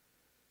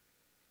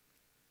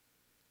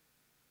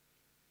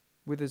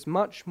 with as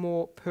much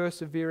more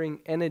persevering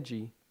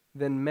energy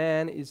than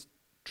man is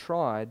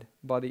tried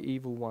by the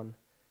evil one,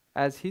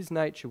 as his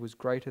nature was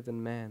greater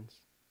than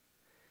man's.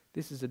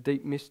 This is a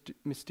deep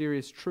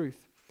mysterious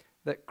truth,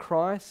 that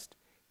Christ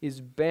is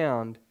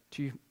bound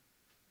to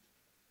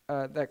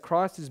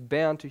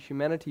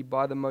humanity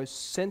by the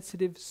most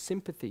sensitive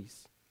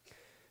sympathies.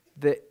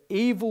 The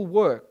evil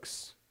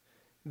works,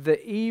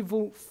 the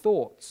evil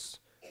thoughts,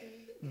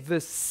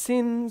 the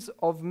sins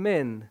of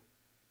men.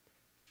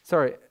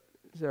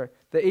 The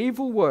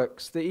evil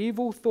works, the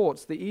evil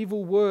thoughts, the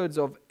evil words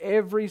of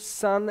every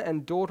son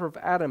and daughter of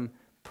Adam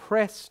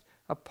pressed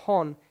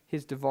upon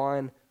his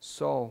divine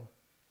soul.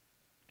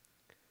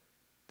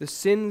 The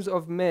sins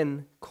of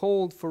men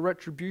called for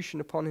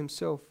retribution upon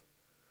himself,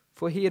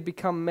 for he had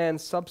become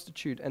man's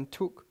substitute and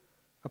took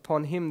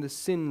upon him the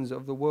sins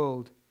of the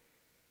world.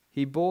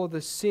 He bore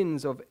the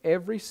sins of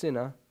every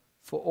sinner,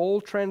 for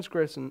all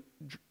transgressions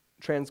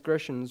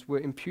were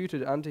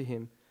imputed unto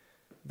him,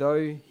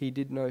 though he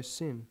did no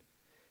sin.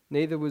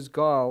 Neither was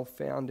guile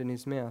found in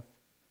his mouth.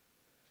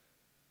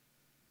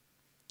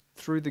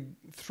 Though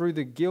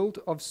the guilt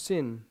of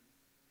sin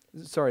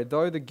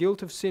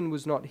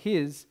was not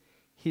his,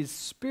 his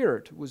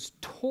spirit was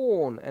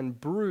torn and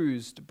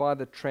bruised by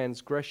the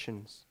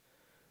transgressions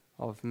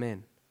of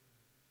men.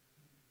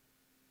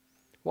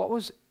 What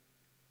was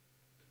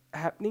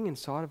happening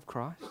inside of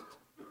Christ?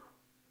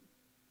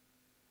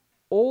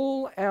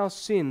 All our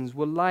sins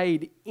were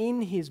laid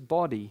in his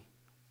body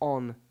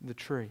on the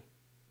tree.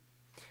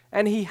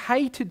 And he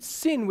hated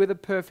sin with a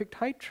perfect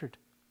hatred.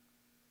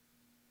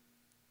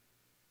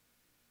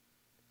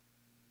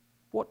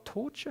 What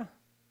torture?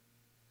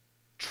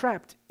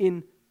 Trapped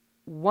in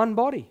one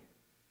body.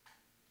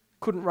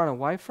 Couldn't run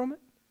away from it.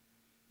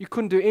 You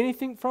couldn't do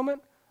anything from it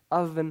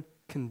other than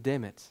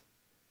condemn it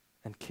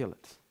and kill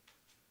it.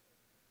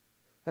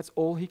 That's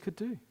all he could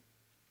do.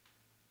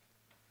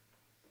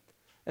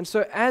 And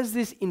so as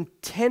this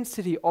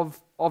intensity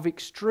of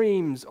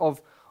extremes,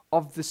 of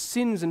the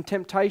sins and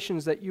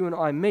temptations that you and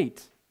I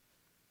meet,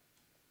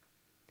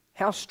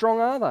 how strong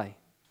are they?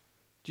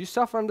 Do you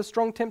suffer under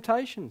strong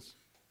temptations?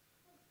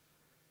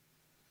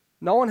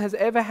 No one has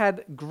ever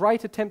had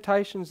greater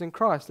temptations than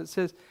Christ. It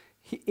says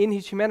in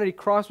his humanity,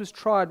 Christ was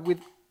tried with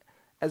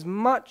as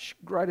much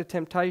greater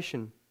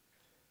temptation,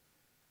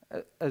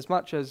 as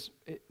much as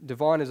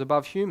divine is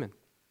above human.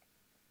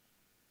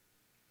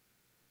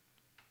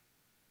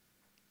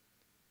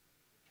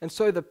 And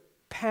so the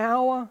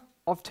power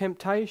of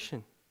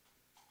temptation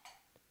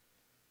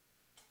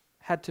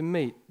had to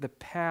meet the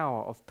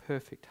power of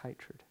perfect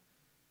hatred.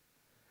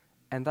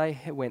 And they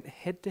went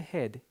head to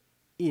head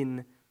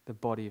in the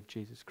body of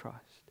Jesus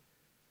Christ.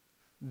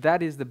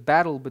 That is the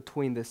battle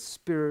between the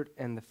spirit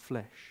and the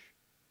flesh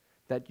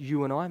that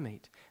you and I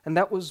meet. And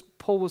that was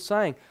Paul was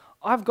saying,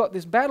 I've got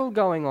this battle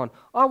going on.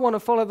 I want to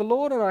follow the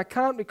Lord and I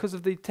can't because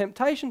of the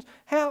temptations.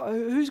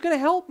 Who's going to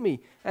help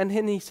me? And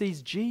then he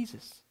sees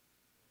Jesus.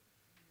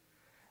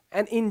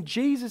 And in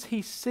Jesus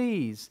he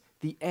sees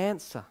the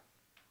answer.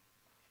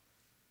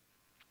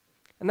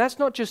 And that's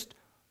not just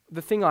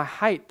the thing I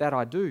hate that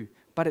I do,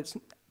 but it's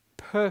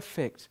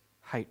perfect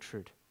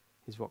hatred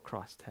is what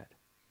Christ had.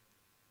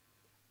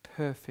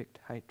 Perfect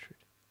hatred.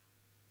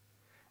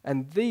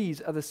 And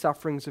these are the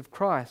sufferings of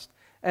Christ.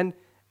 And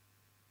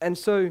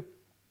so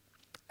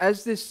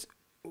as this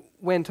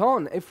went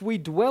on, if we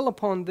dwell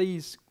upon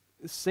these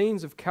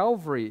scenes of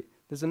Calvary,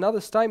 there's another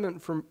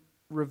statement from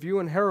Review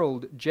and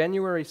Herald,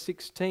 January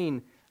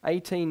 16,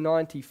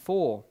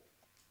 1894.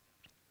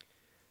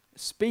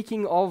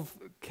 Speaking of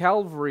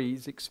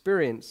Calvary's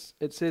experience,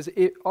 it says,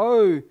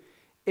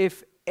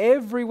 if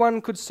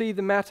everyone could see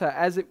the matter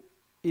as it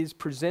is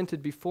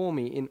presented before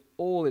me in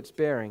all its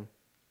bearing,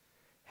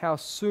 how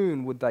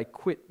soon would they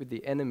quit with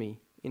the enemy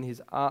in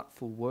his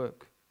artful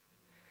work?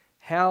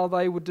 How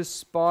they would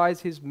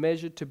despise his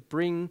measure to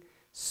bring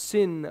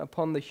sin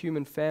upon the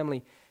human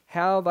family.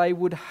 How they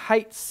would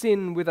hate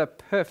sin with a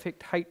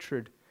perfect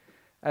hatred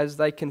as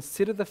they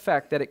consider the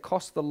fact that it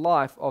cost the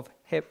life of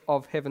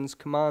heaven's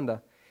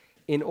commander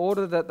in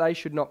order that they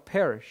should not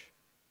perish.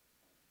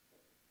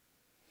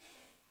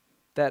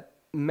 That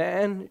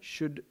man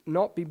should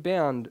not be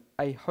bound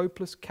a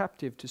hopeless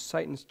captive to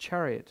Satan's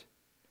chariot,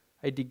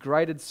 a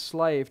degraded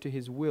slave to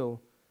his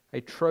will,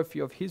 a trophy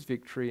of his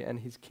victory and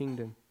his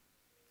kingdom.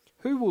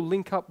 Who will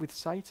link up with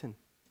Satan?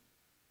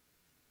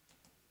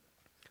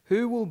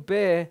 Who will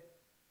bear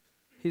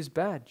his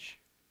badge?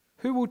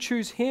 Who will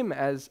choose him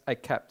as a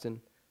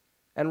captain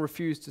and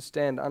refuse to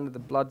stand under the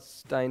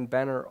blood-stained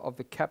banner of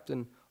the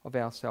captain of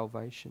our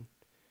salvation?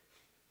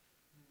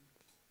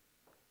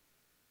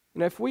 You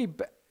know, if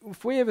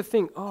we ever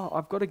think,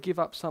 I've got to give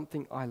up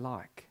something I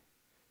like,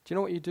 do you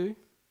know what you do?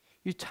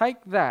 You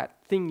take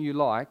that thing you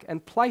like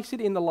and place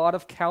it in the light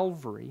of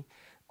Calvary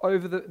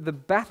over the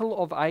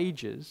battle of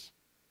ages,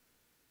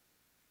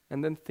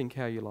 and then think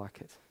how you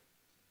like it.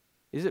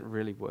 Is it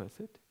really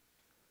worth it?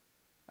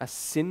 A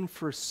sin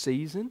for a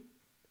season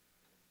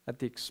at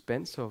the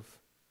expense of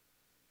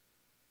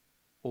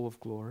all of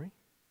glory?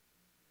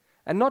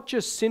 And not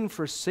just sin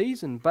for a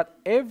season, but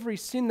every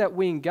sin that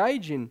we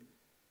engage in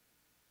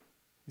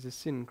is a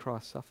sin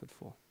Christ suffered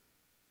for.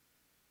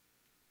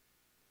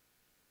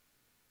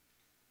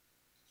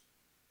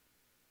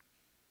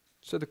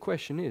 So the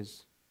question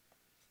is,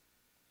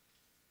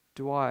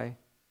 do I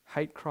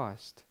hate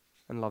Christ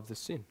and love the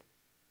sin?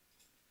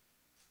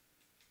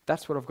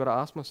 That's what I've got to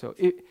ask myself.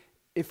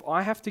 If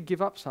I have to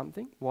give up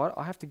something, what?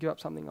 I have to give up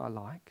something I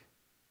like?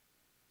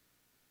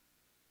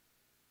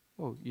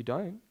 Well, you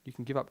don't. You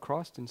can give up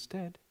Christ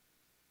instead.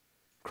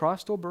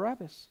 Christ or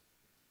Barabbas?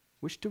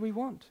 Which do we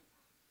want?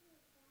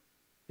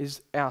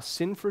 Is our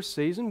sin for a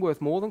season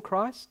worth more than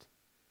Christ?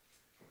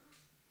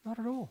 Not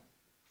at all.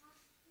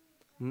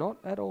 Not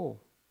at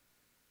all.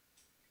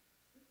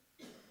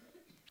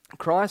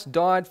 Christ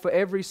died for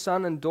every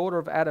son and daughter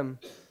of Adam.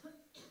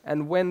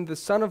 And when the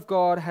Son of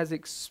God has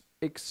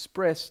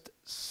expressed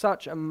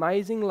such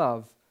amazing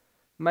love,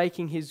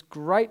 making his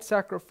great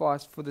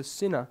sacrifice for the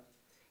sinner,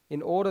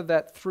 in order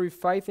that through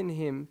faith in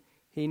him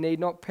he need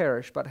not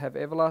perish but have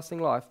everlasting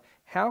life,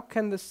 how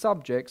can the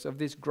subjects of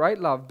this great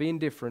love be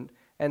indifferent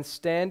and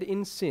stand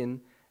in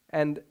sin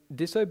and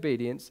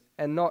disobedience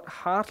and not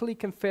heartily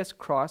confess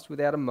Christ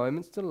without a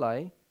moment's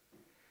delay?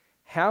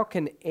 how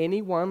can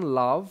anyone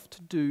love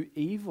to do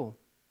evil?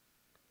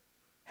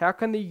 How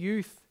can the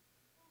youth,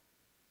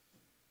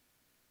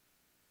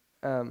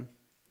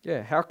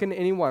 how can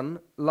anyone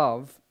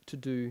love to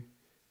do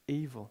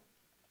evil?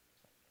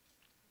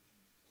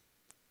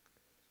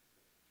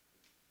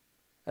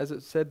 As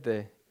it said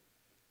there,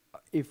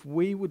 if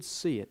we would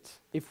see it,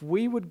 if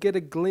we would get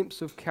a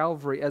glimpse of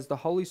Calvary as the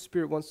Holy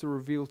Spirit wants to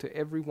reveal to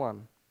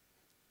everyone,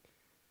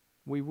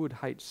 we would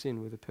hate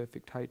sin with a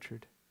perfect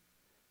hatred.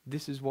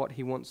 This is what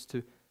he wants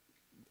to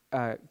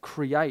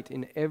create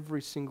in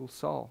every single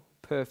soul,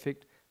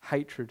 perfect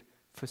hatred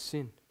for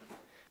sin.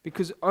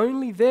 Because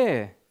only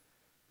there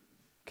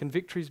can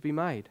victories be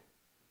made.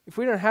 If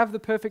we don't have the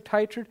perfect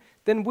hatred,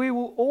 then we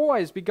will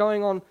always be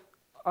going on,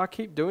 I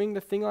keep doing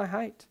the thing I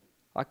hate.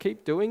 I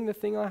keep doing the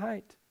thing I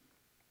hate.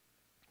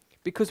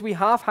 Because we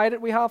half hate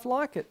it, we half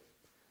like it.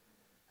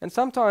 And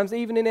sometimes,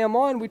 even in our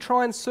mind, we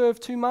try and serve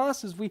two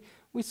masters. We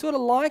sort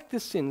of like the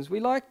sins. We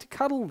like to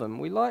cuddle them.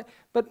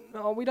 But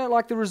we don't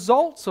like the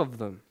results of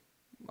them.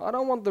 I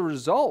don't want the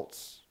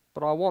results,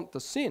 but I want the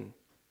sin.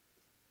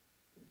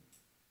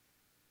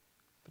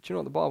 But you know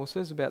what the Bible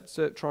says about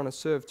trying to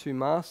serve two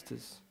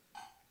masters?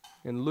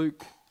 In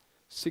Luke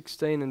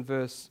 16 and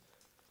verse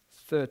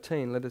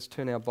 13, let us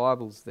turn our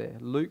Bibles there.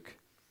 Luke,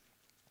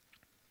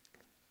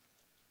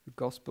 the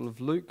Gospel of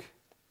Luke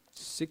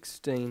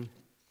 16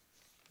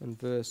 and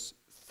verse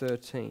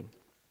 13.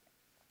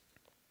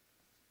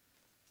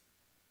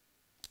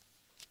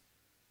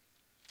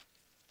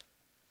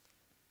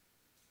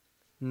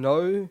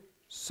 No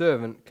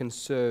servant can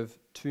serve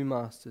two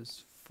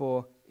masters,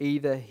 for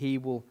either he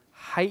will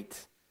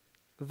hate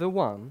the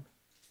one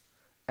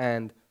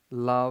and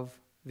love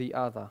the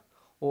other,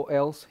 or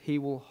else he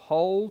will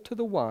hold to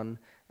the one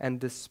and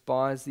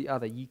despise the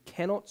other. You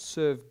cannot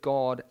serve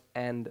God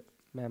and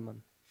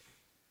mammon.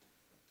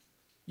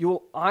 You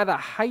will either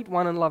hate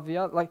one and love the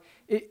other.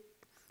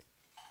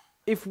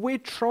 If we're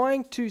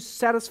trying to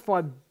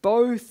satisfy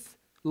both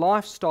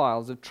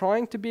lifestyles of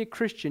trying to be a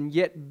Christian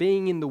yet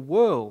being in the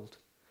world,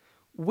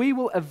 we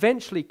will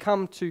eventually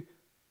come to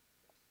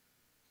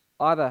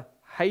either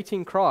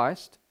hating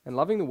Christ and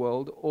loving the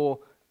world, or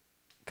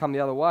come the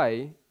other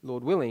way,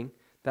 Lord willing,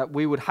 that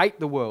we would hate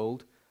the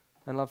world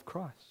and love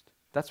Christ.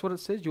 That's what it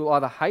says. You'll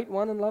either hate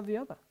one and love the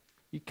other.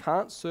 You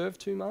can't serve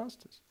two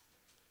masters.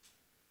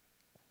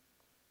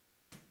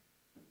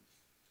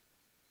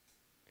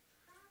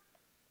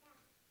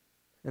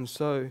 And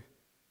so,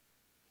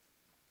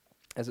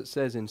 as it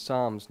says in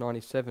Psalms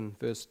 97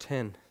 verse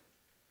 10,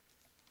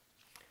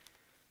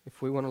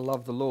 if we want to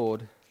love the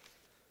Lord,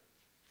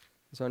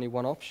 there's only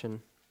one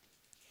option.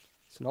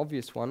 It's an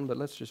obvious one, but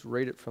let's just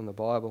read it from the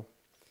Bible.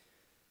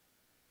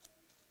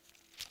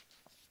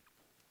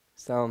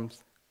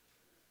 Psalms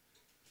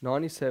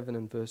 97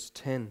 and verse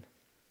 10.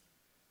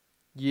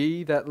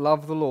 Ye that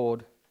love the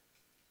Lord,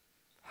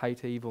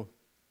 hate evil.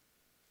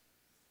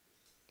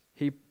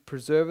 He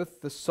preserveth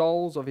the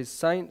souls of his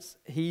saints.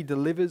 He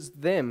delivers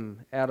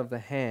them out of the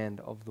hand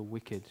of the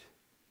wicked.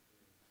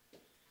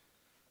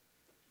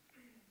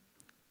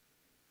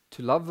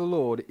 To love the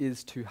Lord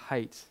is to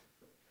hate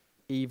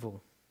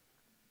evil.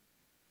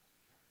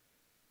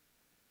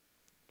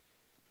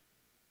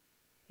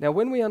 Now,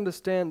 when we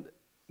understand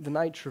the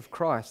nature of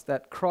Christ,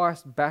 that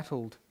Christ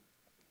battled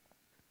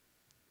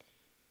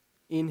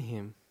in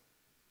him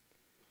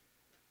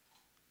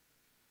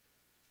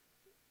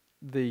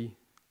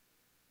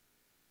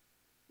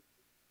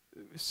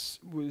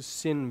was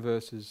sin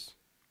versus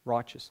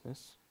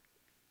righteousness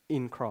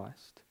in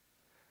Christ,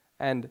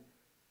 and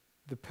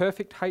the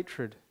perfect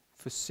hatred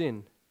for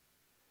sin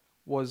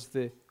was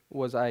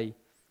a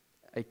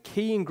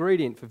key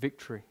ingredient for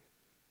victory.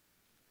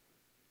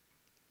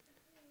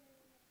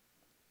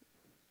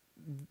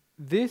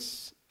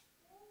 This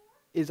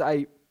is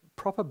a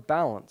proper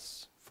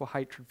balance for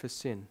hatred for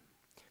sin.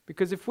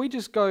 Because if we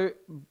just go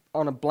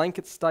on a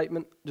blanket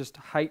statement, just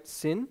hate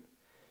sin,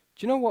 do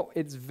you know what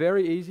it's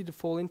very easy to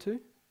fall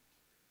into?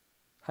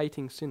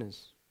 Hating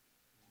sinners.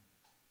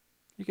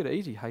 You could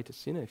easily hate a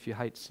sinner if you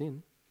hate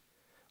sin.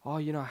 Oh,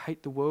 I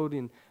hate the world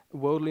in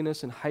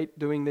worldliness and hate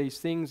doing these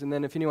things, and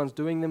then if anyone's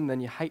doing them,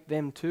 then you hate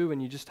them too,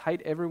 and you just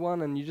hate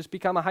everyone, and you just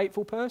become a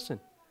hateful person.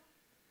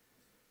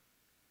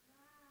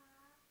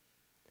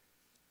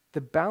 The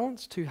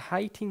balance to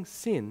hating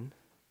sin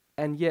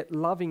and yet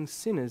loving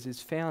sinners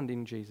is found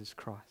in Jesus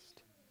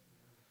Christ.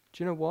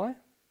 Do you know why?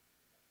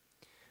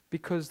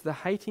 Because the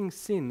hating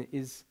sin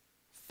is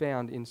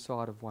found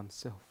inside of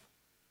oneself.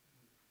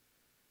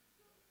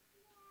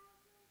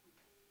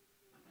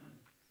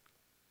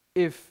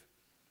 If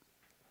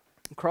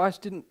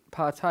Christ didn't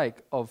partake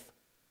of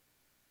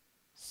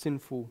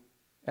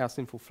our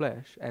sinful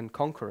flesh and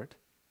conquer it,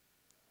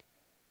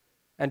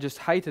 and just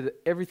hated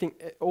everything,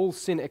 all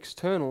sin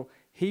external,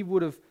 he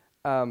would have,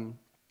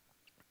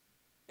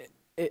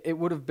 it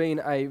would have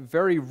been a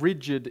very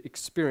rigid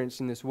experience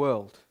in this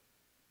world.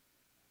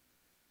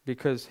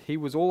 Because he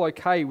was all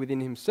okay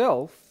within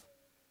himself.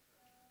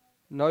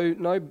 No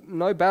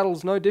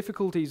battles, no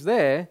difficulties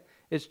there.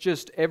 It's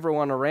just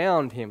everyone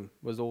around him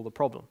was all the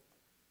problem.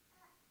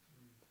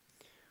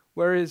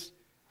 Whereas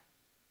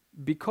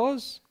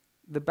because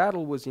the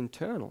battle was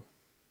internal,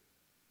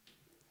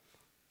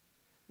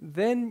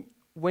 then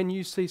when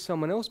you see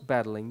someone else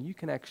battling, you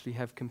can actually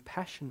have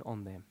compassion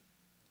on them.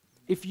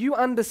 If you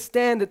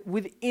understand it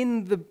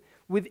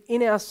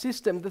within our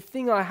system, the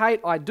thing I hate,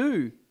 I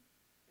do,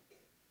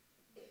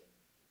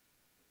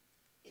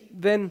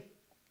 then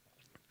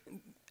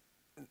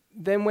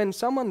when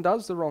someone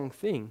does the wrong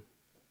thing,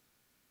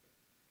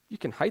 you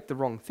can hate the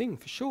wrong thing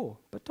for sure,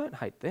 but don't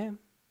hate them,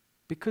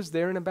 because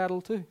they're in a battle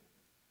too.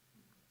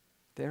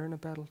 They're in a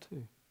battle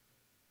too.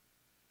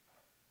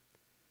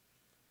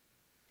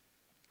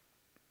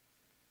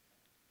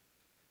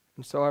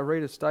 And so I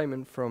read a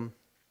statement from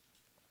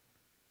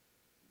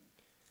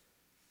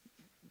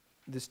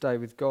This Day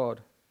with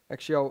God.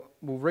 Actually,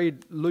 we'll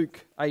read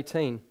Luke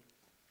 18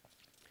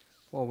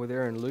 while we're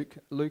there in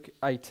Luke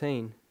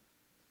 18.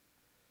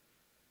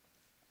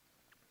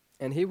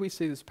 And here we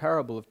see this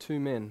parable of two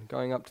men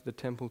going up to the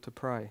temple to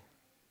pray.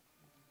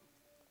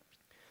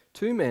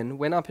 Two men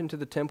went up into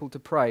the temple to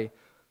pray,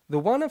 the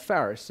one a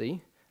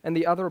Pharisee and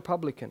the other a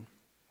publican.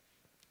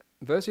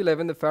 Verse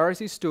 11, the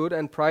Pharisee stood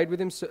and prayed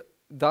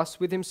thus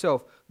with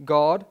himself,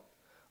 God,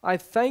 I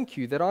thank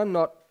you that I'm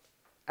not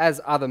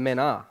as other men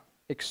are,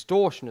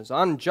 extortioners,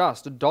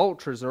 unjust,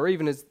 adulterers, or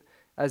even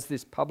as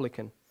this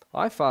publican.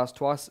 I fast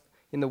twice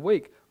in the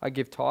week. I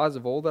give tithes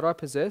of all that I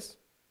possess.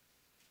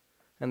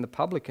 And the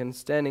publican,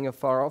 standing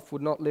afar off,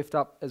 would not lift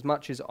up as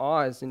much his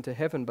eyes into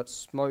heaven, but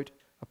smote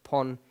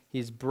upon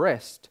his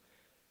breast,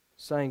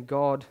 saying,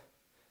 God,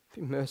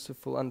 be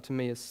merciful unto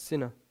me, a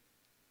sinner.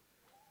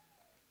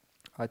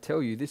 I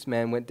tell you, this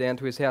man went down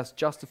to his house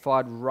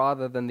justified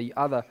rather than the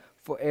other.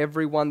 For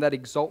everyone that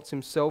exalts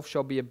himself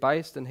shall be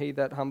abased, and he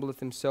that humbleth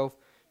himself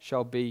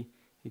shall be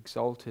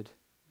exalted.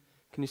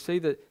 Can you see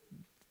the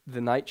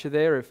nature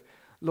there of,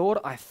 Lord,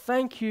 I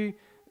thank you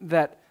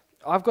that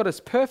I've got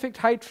a perfect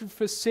hatred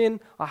for sin.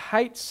 I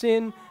hate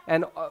sin,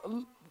 and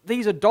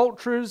these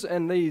adulterers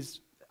and these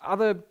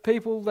other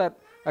people that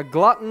are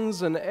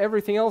gluttons and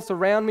everything else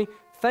around me.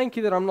 Thank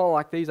you that I'm not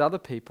like these other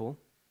people.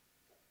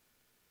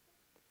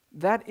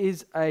 That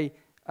is a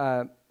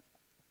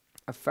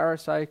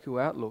Pharisaical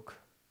outlook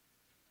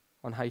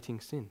on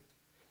hating sin.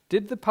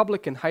 Did the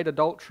publican hate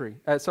adultery?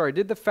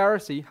 Did the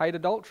Pharisee hate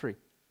adultery?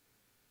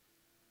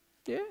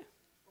 Yeah.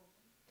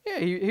 Yeah,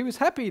 he was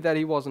happy that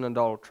he was an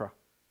adulterer.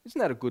 Isn't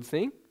that a good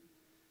thing?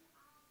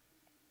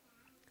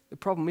 The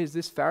problem is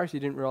this Pharisee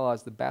didn't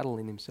realize the battle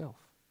in himself.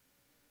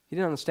 He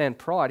didn't understand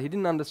pride. He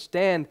didn't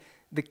understand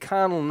the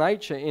carnal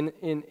nature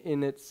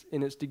in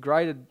its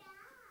degraded,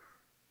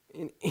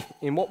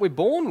 in what we're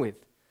born with.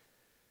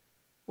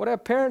 What our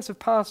parents have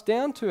passed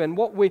down to, and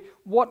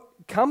what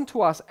come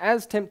to us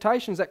as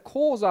temptations that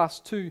cause us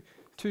to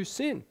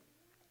sin.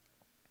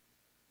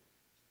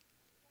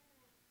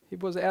 He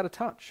was out of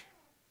touch.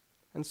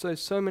 And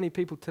so many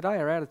people today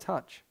are out of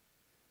touch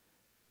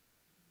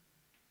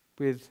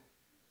with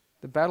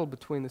the battle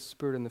between the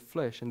spirit and the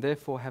flesh, and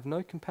therefore have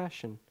no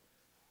compassion,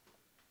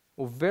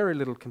 or very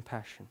little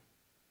compassion,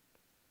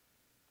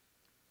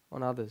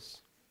 on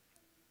others.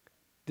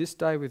 This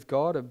Day with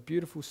God, a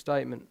beautiful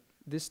statement.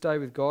 This Day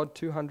with God,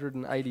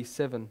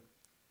 287.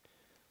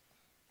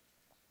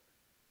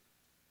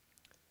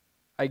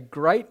 A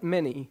great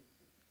many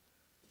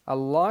are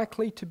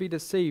likely to be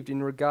deceived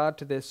in regard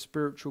to their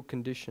spiritual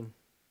condition.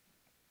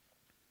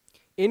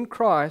 In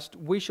Christ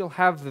we shall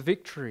have the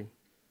victory.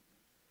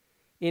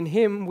 In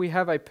Him we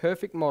have a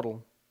perfect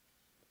model.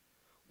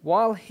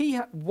 While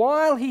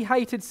he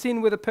hated sin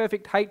with a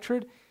perfect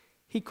hatred,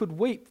 He could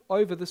weep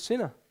over the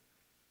sinner.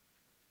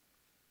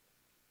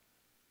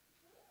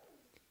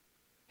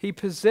 He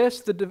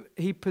possessed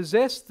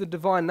the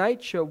divine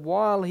nature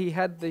while He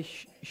had the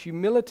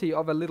humility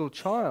of a little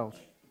child.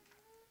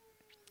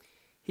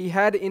 He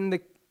had in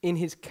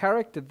His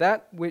character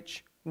that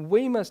which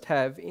we must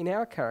have in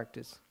our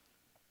characters.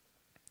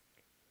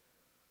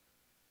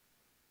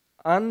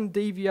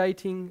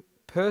 Undeviating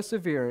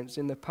perseverance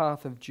in the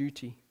path of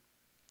duty,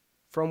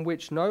 from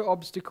which no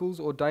obstacles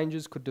or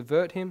dangers could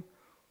divert Him,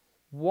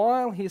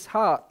 while His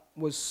heart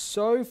was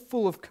so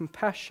full of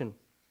compassion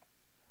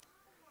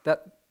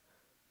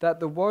that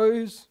the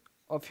woes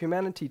of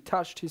humanity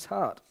touched His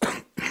heart.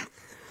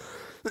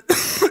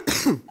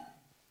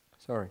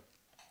 Sorry.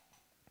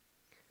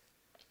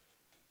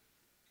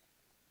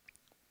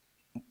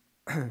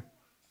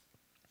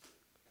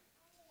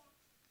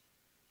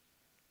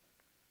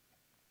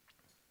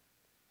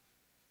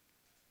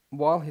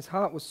 While His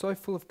heart was so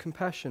full of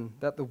compassion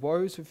that the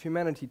woes of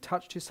humanity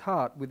touched His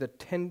heart with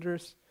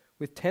tenderest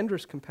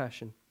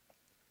compassion.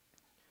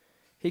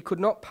 He could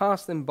not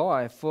pass them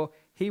by, for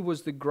He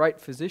was the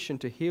great physician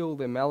to heal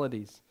the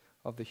maladies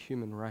of the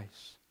human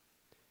race.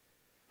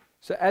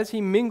 So as He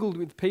mingled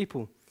with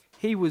people,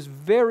 He was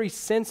very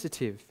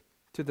sensitive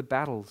to the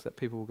battles that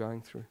people were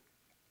going through,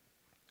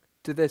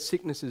 to their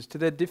sicknesses, to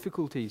their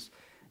difficulties.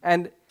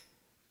 And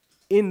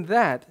in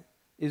that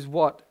is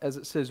what, as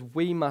it says,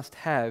 we must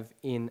have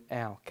in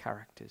our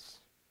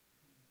characters.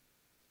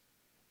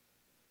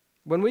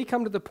 when we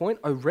come to the point,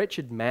 "O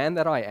wretched man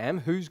that I am,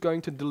 who's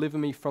going to deliver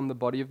me from the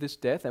body of this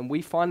death?" and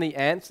we find the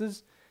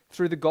answers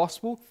through the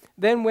gospel,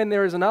 then when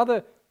there is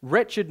another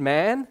wretched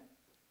man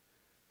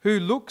who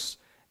looks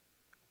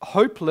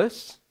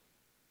hopeless,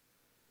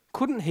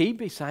 couldn't he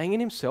be saying in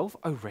himself,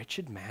 "O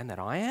wretched man that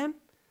I am"?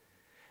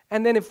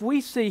 And then if we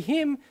see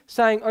him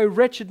saying, "O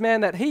wretched man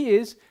that he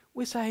is,"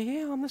 we say,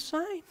 "Yeah, I'm the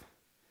same.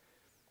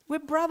 We're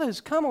brothers.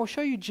 Come, I'll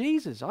show you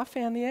Jesus. I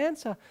found the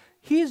answer.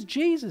 Here's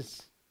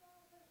Jesus."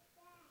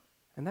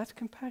 And that's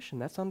compassion.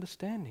 That's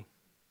understanding.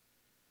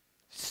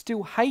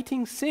 Still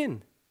hating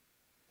sin,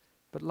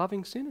 but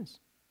loving sinners.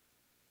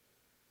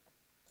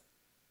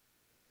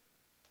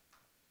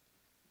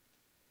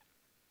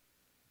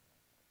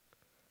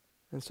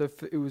 And so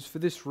it was for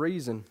this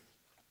reason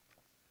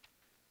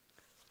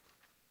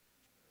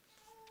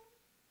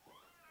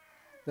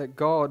that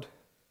God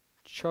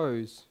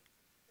chose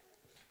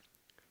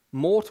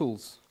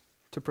mortals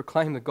to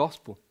proclaim the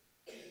gospel,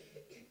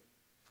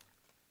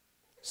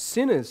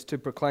 sinners to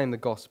proclaim the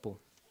gospel.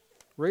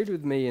 Read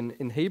with me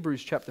in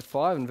Hebrews chapter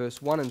 5 and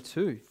verse 1 and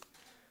 2.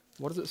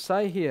 What does it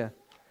say here?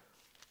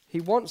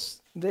 He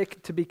wants there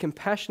to be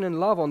compassion and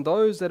love on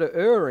those that are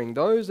erring,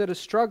 those that are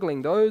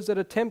struggling, those that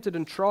are tempted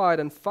and tried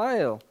and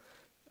fail.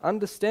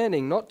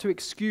 Understanding, not to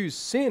excuse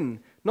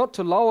sin, not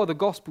to lower the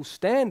gospel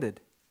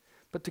standard,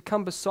 but to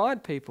come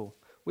beside people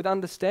with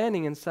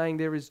understanding and saying,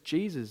 there is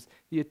Jesus,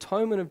 the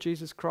atonement of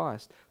Jesus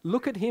Christ.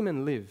 Look at him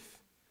and live.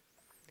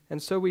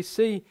 And so we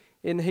see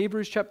in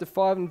Hebrews chapter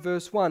 5 and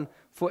verse 1,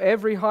 "For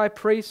every high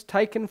priest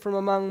taken from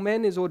among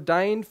men is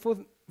ordained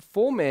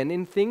for men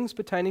in things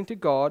pertaining to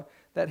God,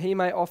 that he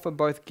may offer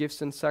both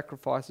gifts and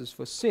sacrifices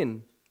for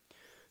sin,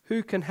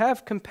 who can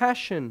have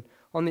compassion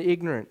on the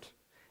ignorant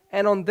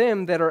and on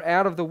them that are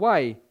out of the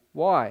way."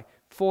 Why?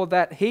 "For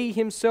that he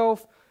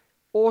himself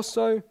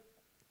also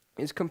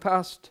is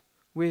compassed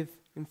with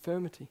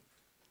infirmity."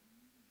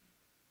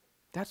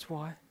 That's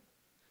why.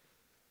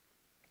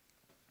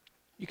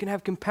 You can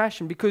have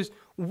compassion because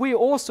we're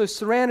also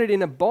surrounded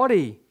in a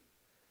body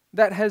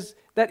that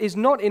is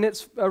not in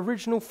its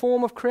original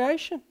form of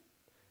creation.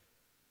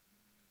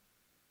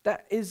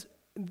 That is,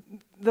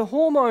 the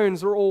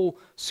hormones are all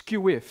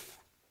skew-if.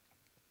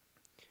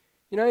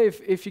 You know,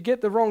 if you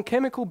get the wrong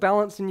chemical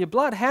balance in your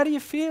blood, how do you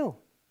feel?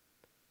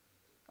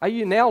 Are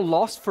you now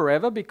lost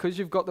forever because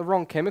you've got the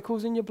wrong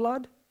chemicals in your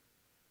blood?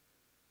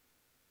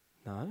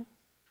 No.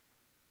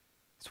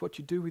 It's what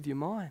you do with your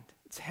mind.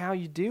 It's how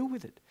you deal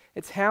with it.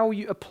 It's how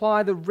you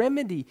apply the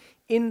remedy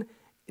in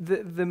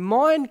the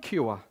mind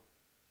cure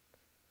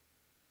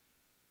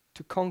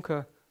to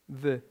conquer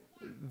the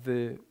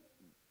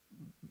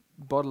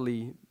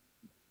bodily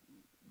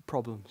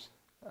problems,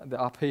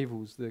 the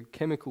upheavals, the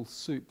chemical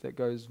soup that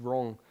goes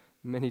wrong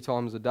many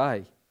times a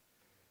day.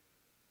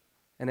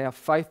 And our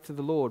faith to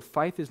the Lord,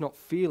 faith is not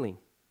feeling.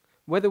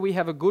 Whether we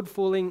have a good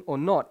feeling or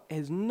not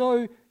has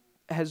no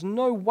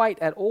weight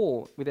at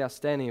all with our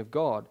standing of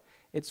God.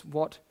 It's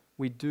what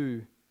we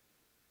do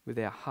with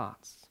our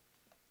hearts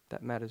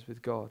that matters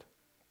with God.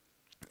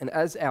 And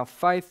as our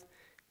faith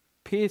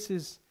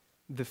pierces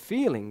the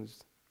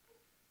feelings,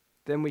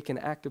 then we can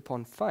act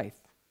upon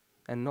faith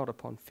and not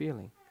upon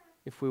feeling,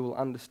 if we will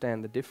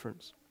understand the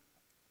difference.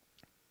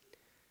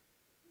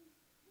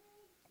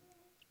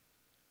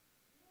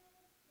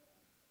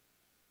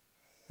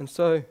 And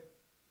so,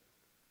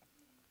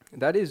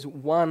 that is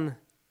one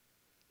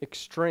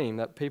extreme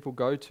that people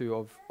go to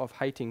of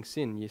hating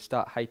sin. You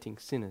start hating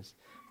sinners.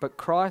 But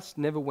Christ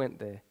never went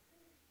there.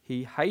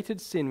 He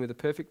hated sin with a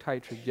perfect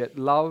hatred, yet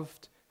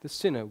loved the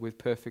sinner with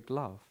perfect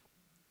love.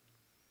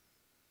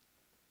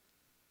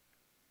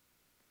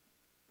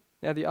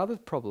 Now the other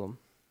problem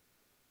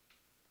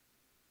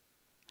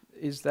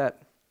is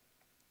that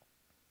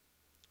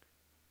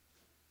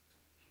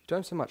you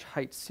don't so much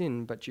hate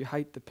sin, but you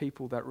hate the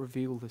people that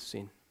reveal the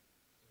sin.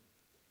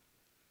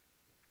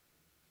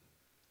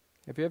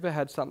 Have you ever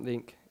had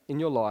something in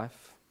your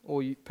life,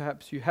 or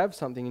perhaps you have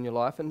something in your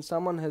life, and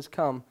someone has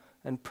come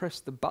and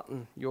pressed the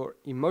button, your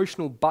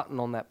emotional button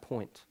on that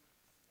point?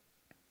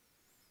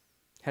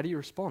 How do you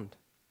respond?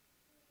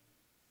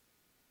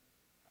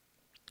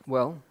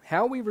 Well,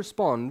 how we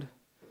respond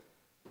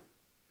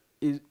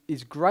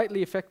is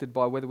greatly affected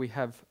by whether we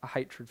have a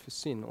hatred for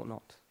sin or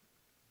not.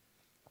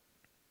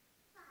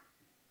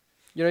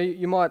 You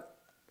know,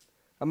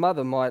 a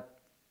mother might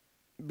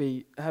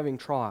be having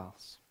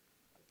trials.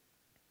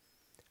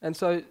 And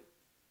so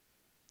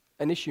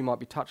an issue might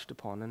be touched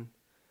upon,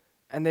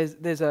 and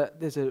there's a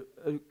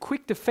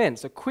quick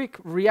defense, a quick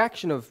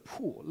reaction of,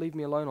 leave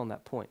me alone on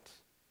that point.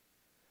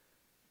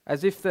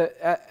 As if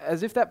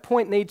that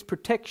point needs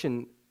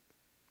protection.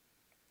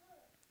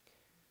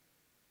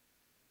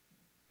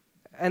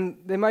 And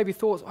there may be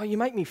thoughts, you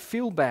make me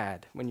feel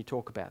bad when you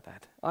talk about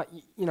that.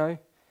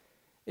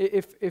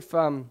 If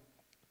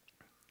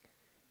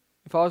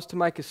I was to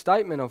make a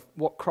statement of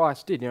what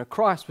Christ did,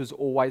 Christ was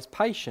always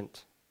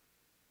patient.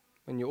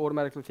 And you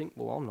automatically think,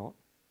 well, I'm not.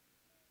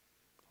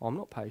 I'm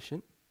not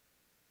patient.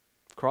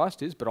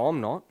 Christ is, but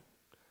I'm not.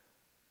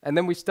 And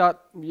then we start,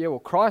 well,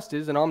 Christ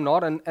is and I'm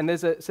not, and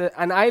there's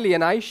an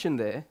alienation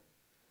there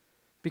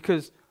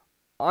because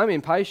I'm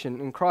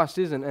impatient and Christ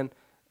isn't,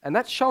 and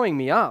that's showing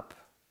me up,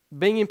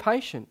 being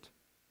impatient.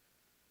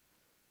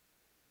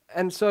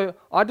 And so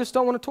I just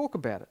don't want to talk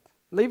about it.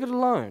 Leave it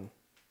alone.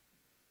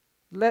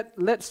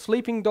 Let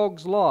sleeping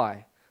dogs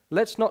lie.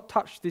 Let's not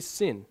touch this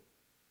sin.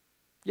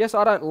 Yes,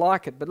 I don't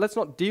like it, but let's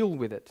not deal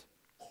with it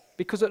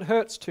because it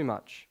hurts too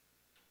much.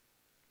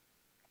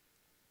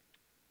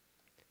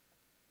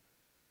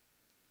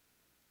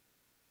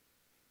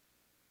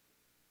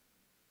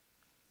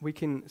 We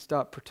can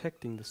start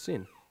protecting the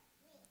sin.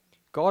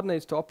 God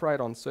needs to operate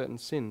on certain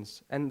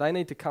sins, and they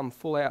need to come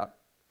full out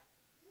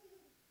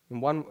in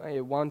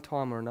one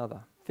time or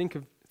another. Think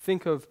of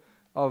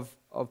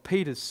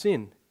Peter's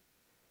sin.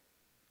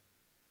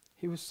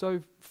 He was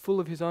so full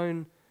of his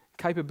own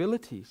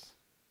capabilities,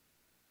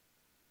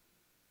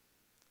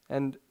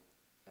 and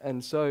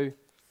so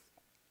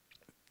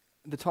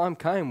the time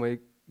came where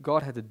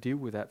God had to deal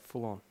with that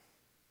full on.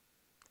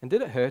 And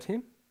did it hurt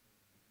him?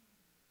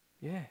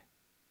 Yeah.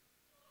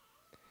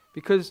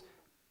 Because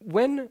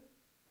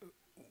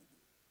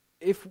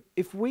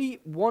if we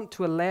want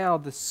to allow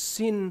the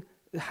sin,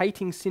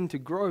 hating sin to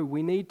grow,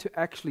 we need to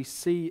actually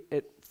see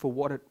it for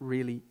what it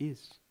really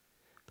is.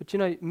 But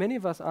many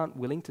of us aren't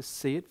willing to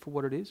see it for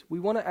what it is. We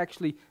want to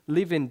actually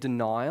live in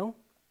denial.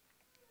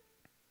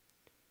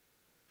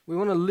 We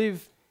want to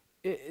live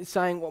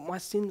saying, well, my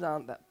sins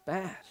aren't that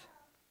bad.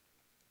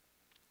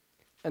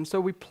 And so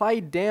we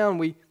play down,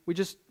 we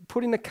just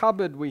put in the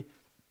cupboard, we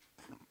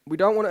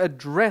don't want to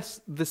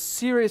address the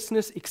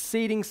seriousness,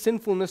 exceeding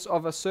sinfulness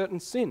of a certain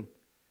sin.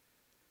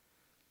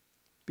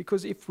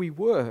 Because if we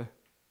were,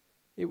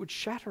 it would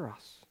shatter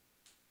us.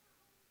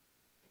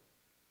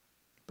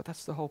 But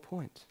that's the whole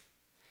point.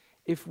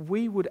 If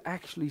we would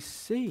actually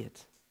see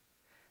it,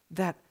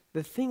 that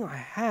the thing I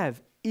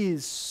have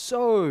is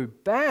so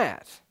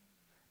bad,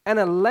 and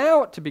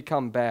allow it to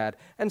become bad,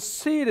 and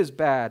see it as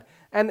bad,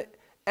 and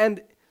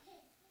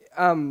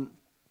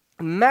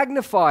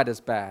magnify it as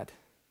bad,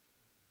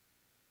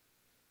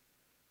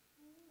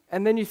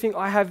 and then you think,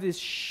 I have this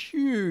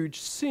huge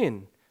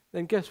sin,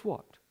 then guess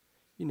what?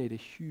 You need a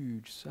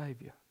huge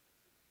Saviour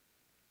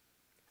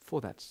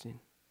for that sin.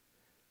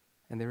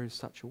 And there is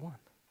such a one.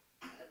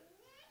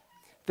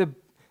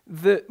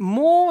 The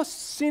more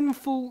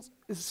sinful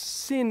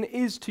sin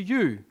is to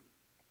you,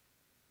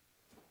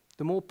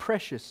 the more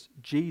precious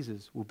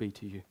Jesus will be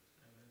to you.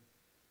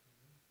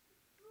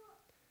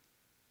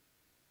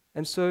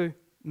 And so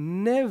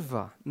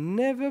never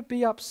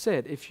be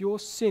upset if your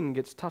sin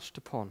gets touched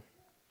upon.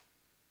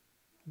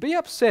 Be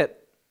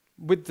upset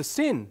with the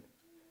sin.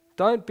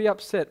 Don't be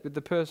upset with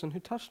the person who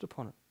touched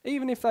upon it,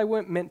 even if they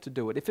weren't meant to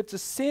do it. If it's a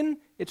sin,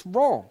 it's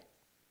wrong.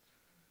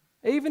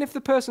 Even if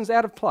the person's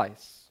out of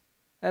place.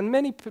 And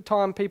many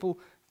times people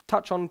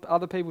touch on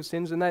other people's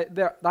sins and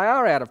they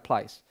are out of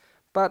place.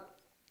 But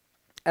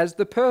as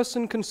the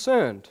person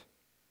concerned,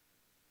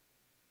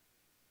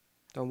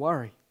 don't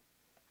worry.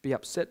 Be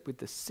upset with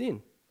the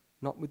sin,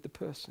 not with the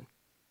person.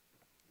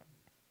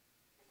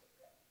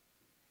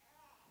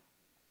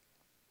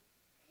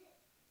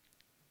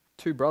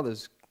 Two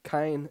brothers,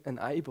 Cain and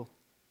Abel.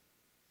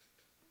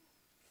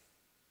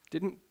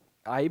 Didn't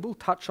Abel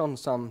touch on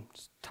some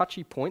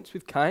touchy points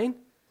with Cain?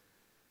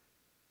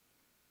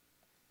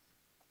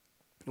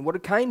 And what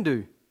did Cain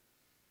do?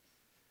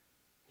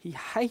 He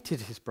hated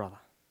his brother.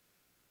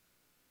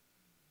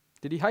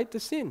 Did he hate the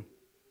sin?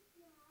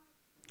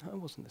 No, it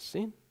wasn't the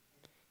sin.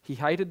 He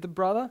hated the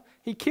brother.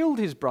 He killed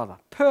his brother.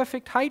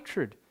 Perfect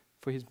hatred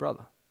for his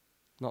brother,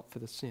 not for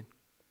the sin.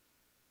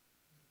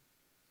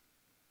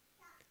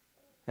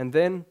 And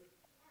then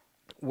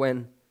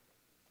when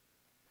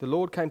the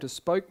Lord came to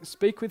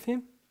speak with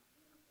him,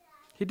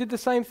 he did the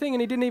same thing,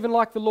 and he didn't even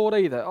like the Lord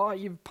either. Oh,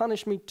 you've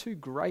punished me too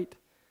great.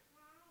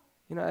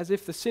 As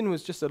if the sin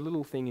was just a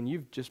little thing and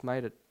you've just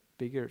made it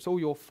bigger. It's all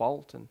your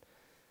fault.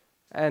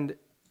 And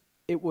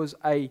it was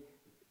a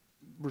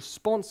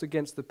response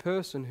against the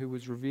person who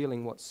was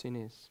revealing what sin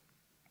is.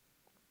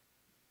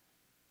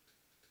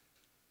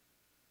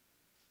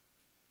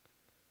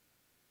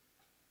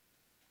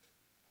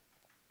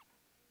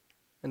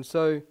 And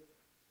so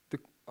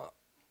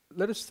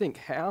let us think,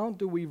 how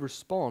do we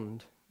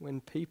respond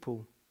when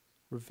people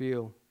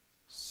reveal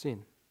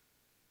sin?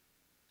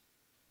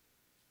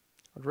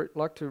 I'd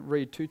like to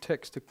read two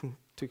texts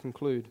to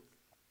conclude.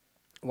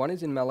 One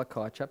is in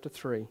Malachi chapter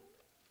 3.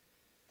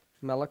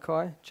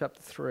 Malachi chapter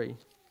 3,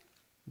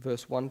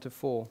 verse 1 to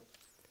 4.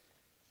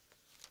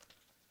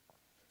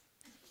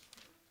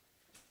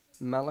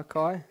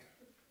 Malachi.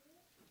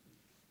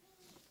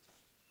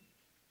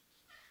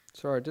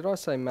 Sorry, did I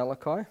say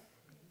Malachi?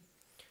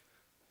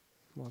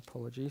 My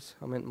apologies,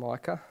 I meant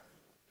Micah.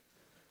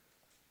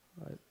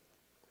 Right.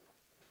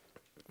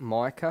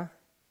 Micah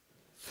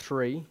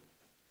 3,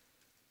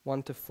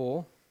 1 to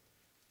 4.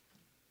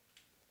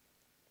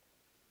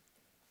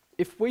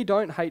 If we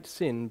don't hate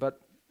sin,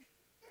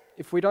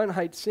 if we don't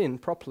hate sin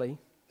properly,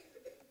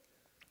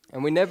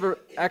 and we never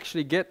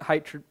actually get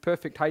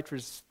perfect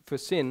hatred for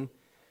sin,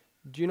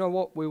 do you know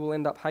what we will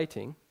end up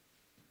hating?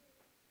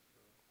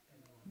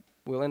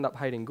 We'll end up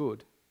hating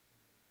good.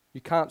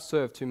 You can't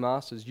serve two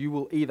masters. You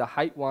will either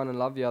hate one and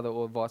love the other,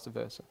 or vice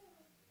versa.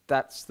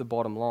 That's the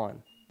bottom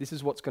line. This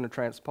is what's going to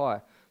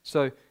transpire.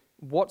 So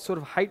what sort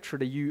of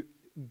hatred are you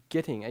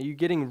getting? Are you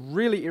getting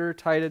really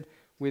irritated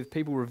with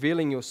people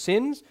revealing your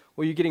sins,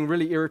 or are you getting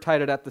really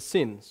irritated at the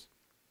sins?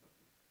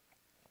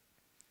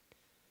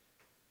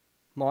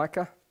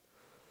 Micah.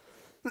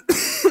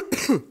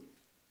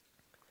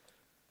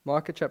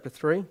 Micah chapter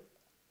 3.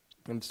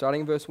 I'm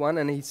starting in verse 1.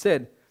 And he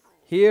said,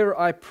 "Hear,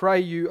 I pray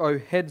you, O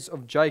heads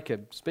of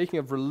Jacob," speaking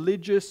of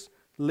religious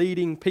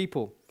leading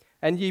people,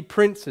 "and ye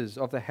princes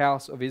of the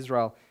house of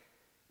Israel.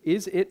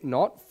 Is it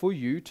not for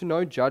you to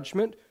know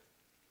judgment,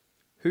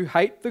 who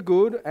hate the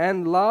good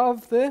and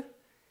love the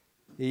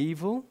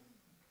evil,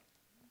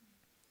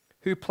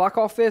 who pluck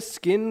off their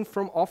skin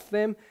from off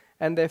them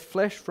and their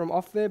flesh from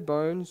off their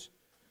bones,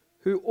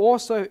 who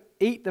also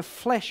eat the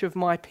flesh of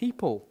my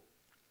people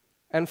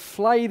and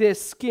flay their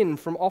skin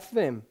from off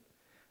them?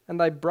 And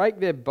they break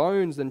their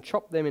bones and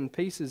chop them in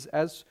pieces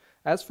as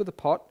for the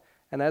pot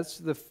and as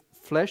the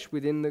flesh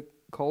within the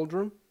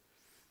cauldron.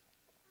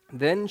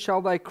 Then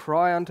shall they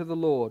cry unto the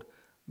Lord,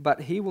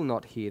 but he will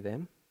not hear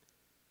them.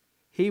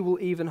 He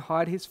will even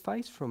hide his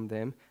face from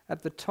them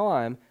at the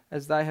time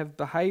as they have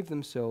behaved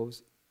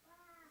themselves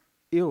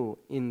ill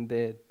in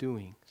their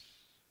doings."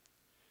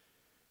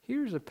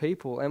 Here is a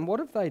people, and what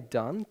have they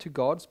done to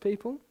God's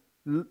people?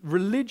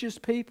 Religious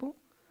people?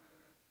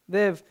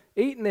 They've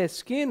eaten their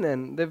skin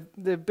and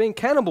they've been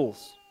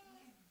cannibals,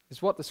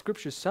 is what the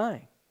scripture's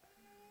saying.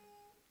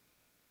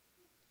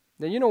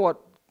 Now, you know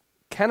what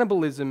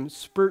cannibalism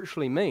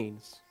spiritually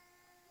means.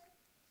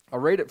 I'll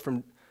read it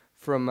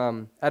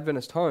from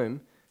Adventist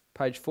Home,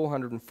 page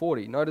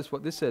 440. Notice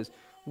what this says.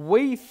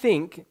 "We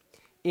think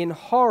in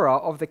horror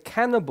of the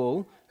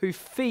cannibal who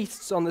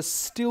feasts on the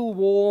still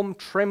warm,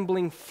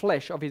 trembling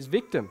flesh of his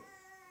victim.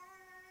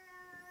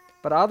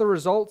 But are the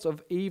results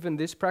of even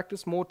this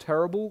practice more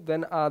terrible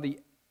than are the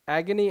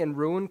agony and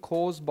ruin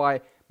caused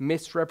by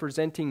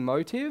misrepresenting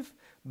motive,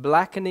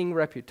 blackening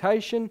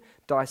reputation,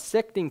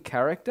 dissecting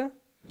character?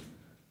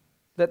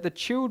 That the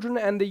children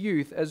and the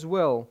youth as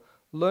well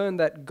learn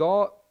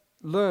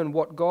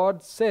what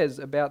God says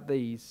about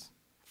these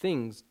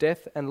things.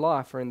 Death and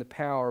life are in the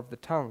power of the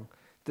tongue.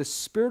 The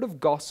spirit of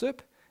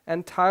gossip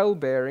and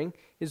tale-bearing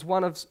is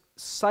one of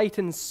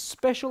Satan's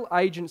special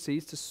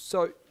agencies to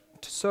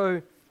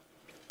sow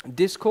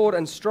discord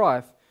and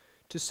strife,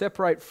 to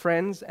separate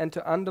friends and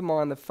to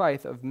undermine the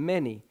faith of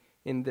many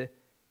in the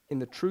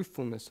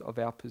truthfulness of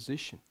our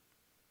position."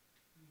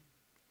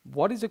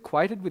 What is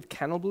equated with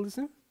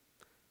cannibalism?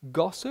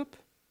 Gossip,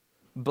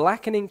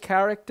 blackening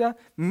character,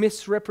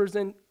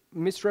 misrepresenting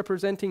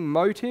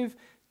motive,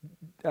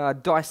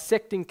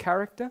 dissecting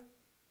character.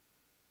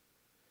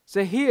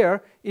 So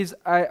here is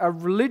a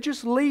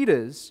religious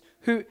leaders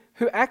who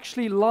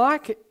actually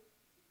like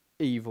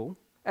evil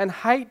and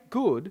hate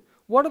good.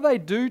 What do they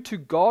do to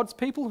God's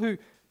people who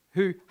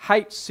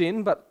hate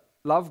sin but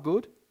love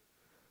good?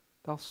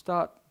 They'll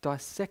start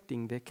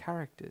dissecting their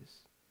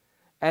characters.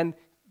 And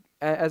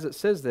as it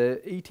says there,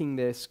 eating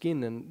their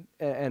skin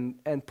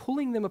and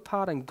pulling them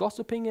apart and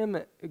gossiping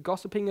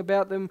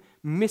about them,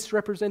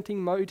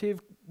 misrepresenting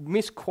motive,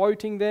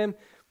 misquoting them,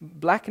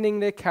 blackening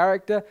their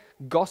character,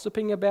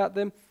 gossiping about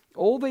them.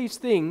 All these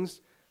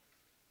things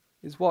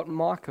is what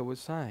Micah was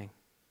saying.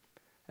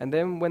 And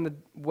then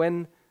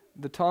when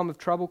the time of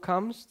trouble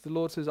comes, the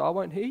Lord says, "I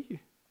won't hear you.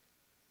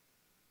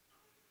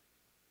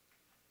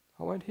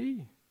 I won't hear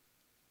you."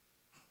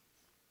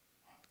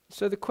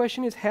 So the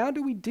question is, how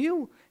do we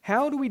deal?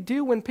 How do we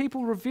deal when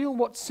people reveal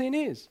what sin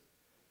is?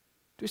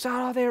 Do we say,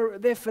 "Oh,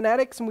 they're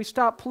fanatics," and we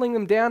start pulling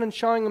them down and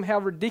showing them how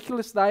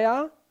ridiculous they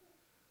are?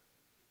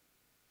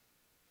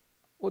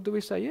 Or do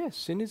we say, yes,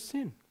 sin is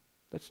sin.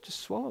 Let's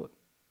just swallow it.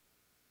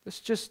 Let's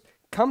just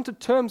come to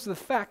terms with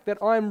the fact that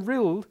I'm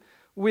riddled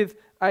with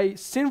a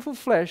sinful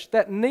flesh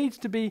that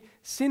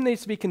sin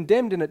needs to be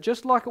condemned in it,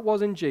 just like it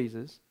was in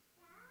Jesus,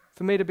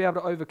 for me to be able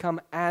to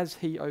overcome as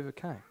he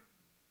overcame.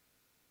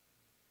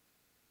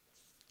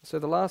 So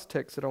the last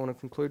text that I want to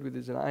conclude with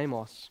is in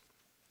Amos.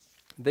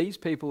 These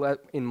people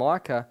in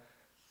Micah,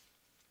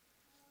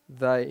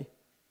 they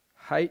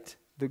hate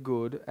the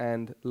good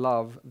and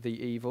love the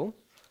evil.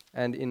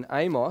 And in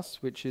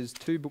Amos, which is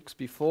 2 books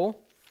before,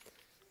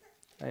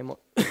 3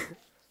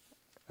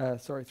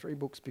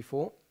 books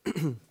before,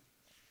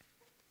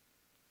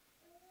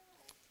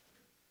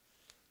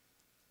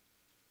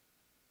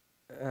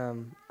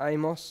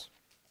 Amos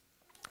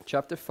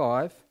chapter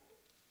 5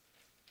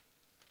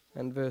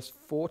 and verse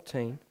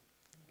 14.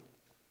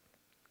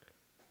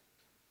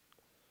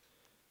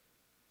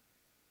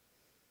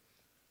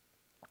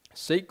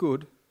 "Seek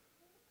good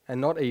and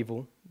not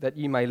evil, that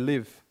ye may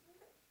live.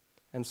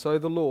 And so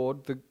the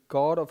Lord, the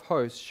God of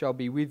hosts, shall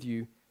be with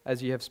you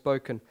as ye have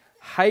spoken.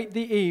 Hate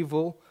the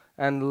evil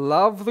and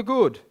love the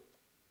good,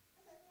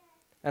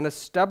 and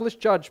establish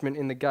judgment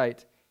in the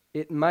gate.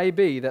 It may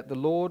be that the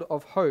Lord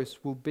of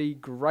hosts will be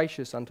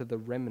gracious unto the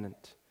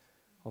remnant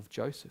of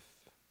Joseph."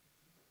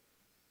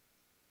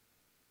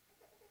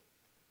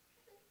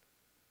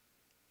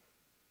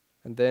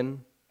 And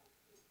then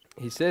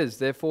he says,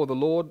 therefore the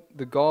Lord,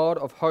 the God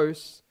of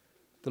hosts,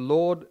 the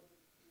Lord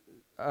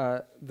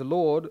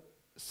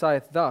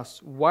saith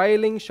thus,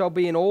 wailing shall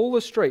be in all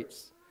the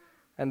streets,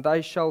 and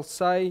they shall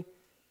say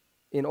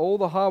in all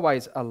the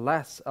highways,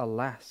 alas,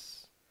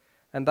 alas.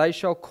 And they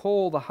shall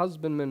call the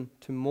husbandman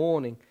to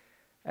mourning,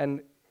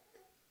 and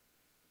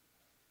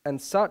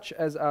such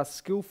as are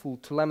skillful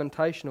to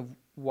lamentation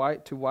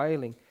to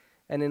wailing.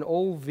 And in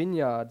all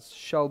vineyards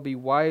shall be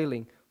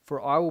wailing,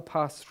 for I will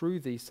pass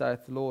through thee,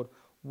 saith the Lord.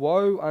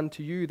 Woe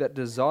unto you that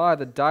desire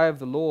the day of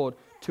the Lord!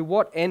 To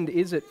what end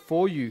is it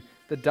for you?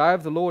 The day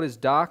of the Lord is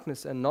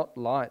darkness and not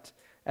light.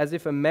 As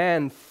if a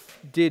man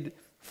did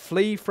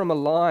flee from a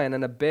lion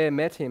and a bear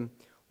met him,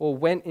 or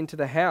went into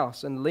the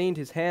house and leaned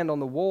his hand on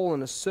the wall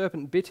and a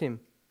serpent bit him.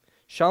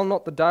 Shall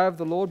not the day of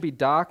the Lord be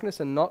darkness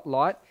and not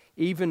light,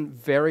 even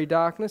very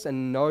darkness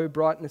and no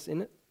brightness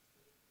in it?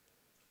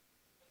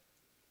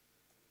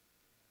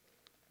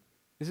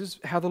 This is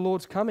how the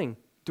Lord's coming.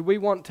 Do we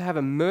want to have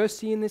a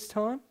mercy in this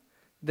time?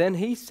 Then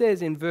he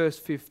says in verse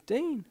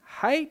 15,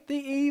 hate the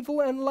evil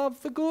and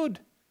love the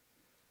good,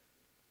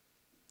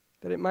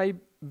 that it may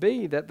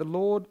be that the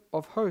Lord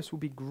of hosts will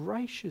be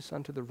gracious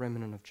unto the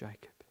remnant of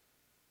Jacob.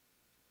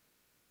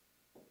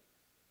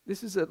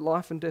 This is a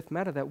life and death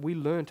matter, that we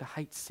learn to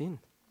hate sin.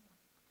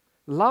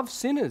 Love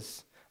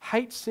sinners,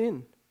 hate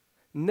sin.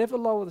 Never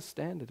lower the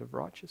standard of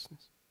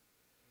righteousness.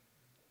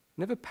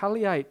 Never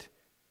palliate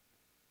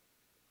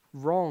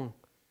wrong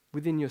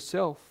within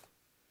yourself.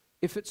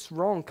 If it's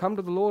wrong, come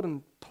to the Lord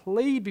and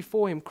plead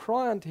before Him,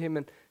 cry unto Him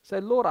and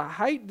say, Lord, I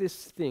hate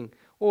this thing.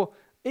 Or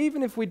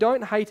even if we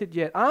don't hate it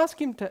yet, ask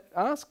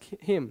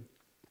Him,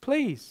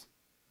 please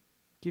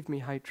give me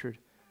hatred.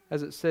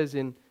 As it says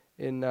in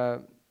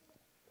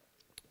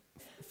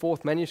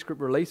Fourth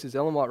Manuscript Releases,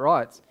 Ellen White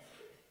writes,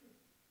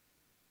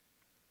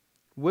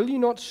 will you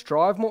not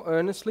strive more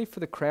earnestly for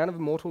the crown of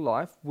immortal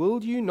life?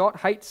 Will you not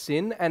hate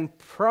sin and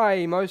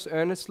pray most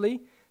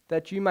earnestly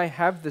that you may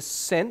have the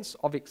sense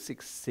of its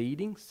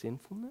exceeding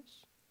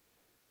sinfulness?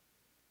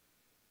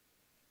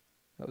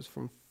 That was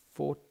from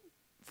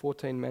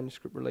 14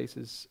 Manuscript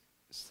Releases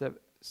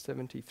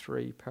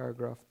 73,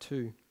 paragraph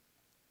 2.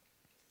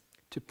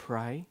 To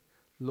pray,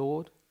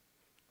 Lord,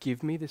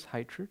 give me this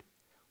hatred.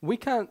 We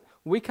can't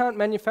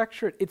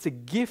manufacture it. It's a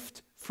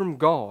gift from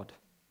God.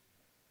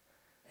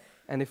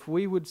 And if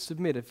we would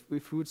submit, if we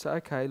would say,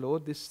 okay,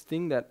 Lord, this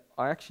thing that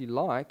I actually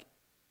like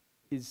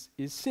is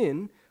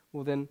sin,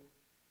 well then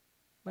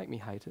make me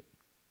hate it.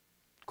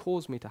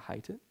 Cause me to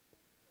hate it.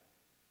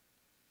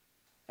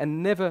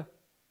 And never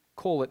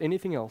call it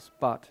anything else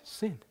but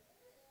sin.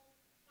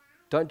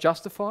 Don't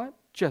justify it,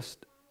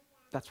 just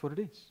that's what it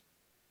is.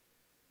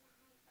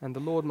 And the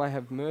Lord may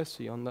have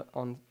mercy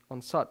on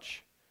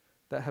such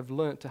that have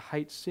learnt to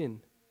hate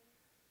sin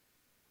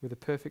with a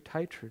perfect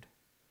hatred,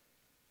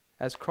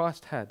 as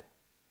Christ had,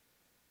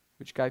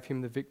 which gave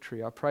Him the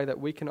victory. I pray that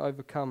we can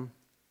overcome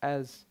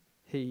as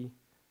He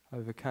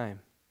overcame.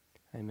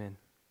 Amen.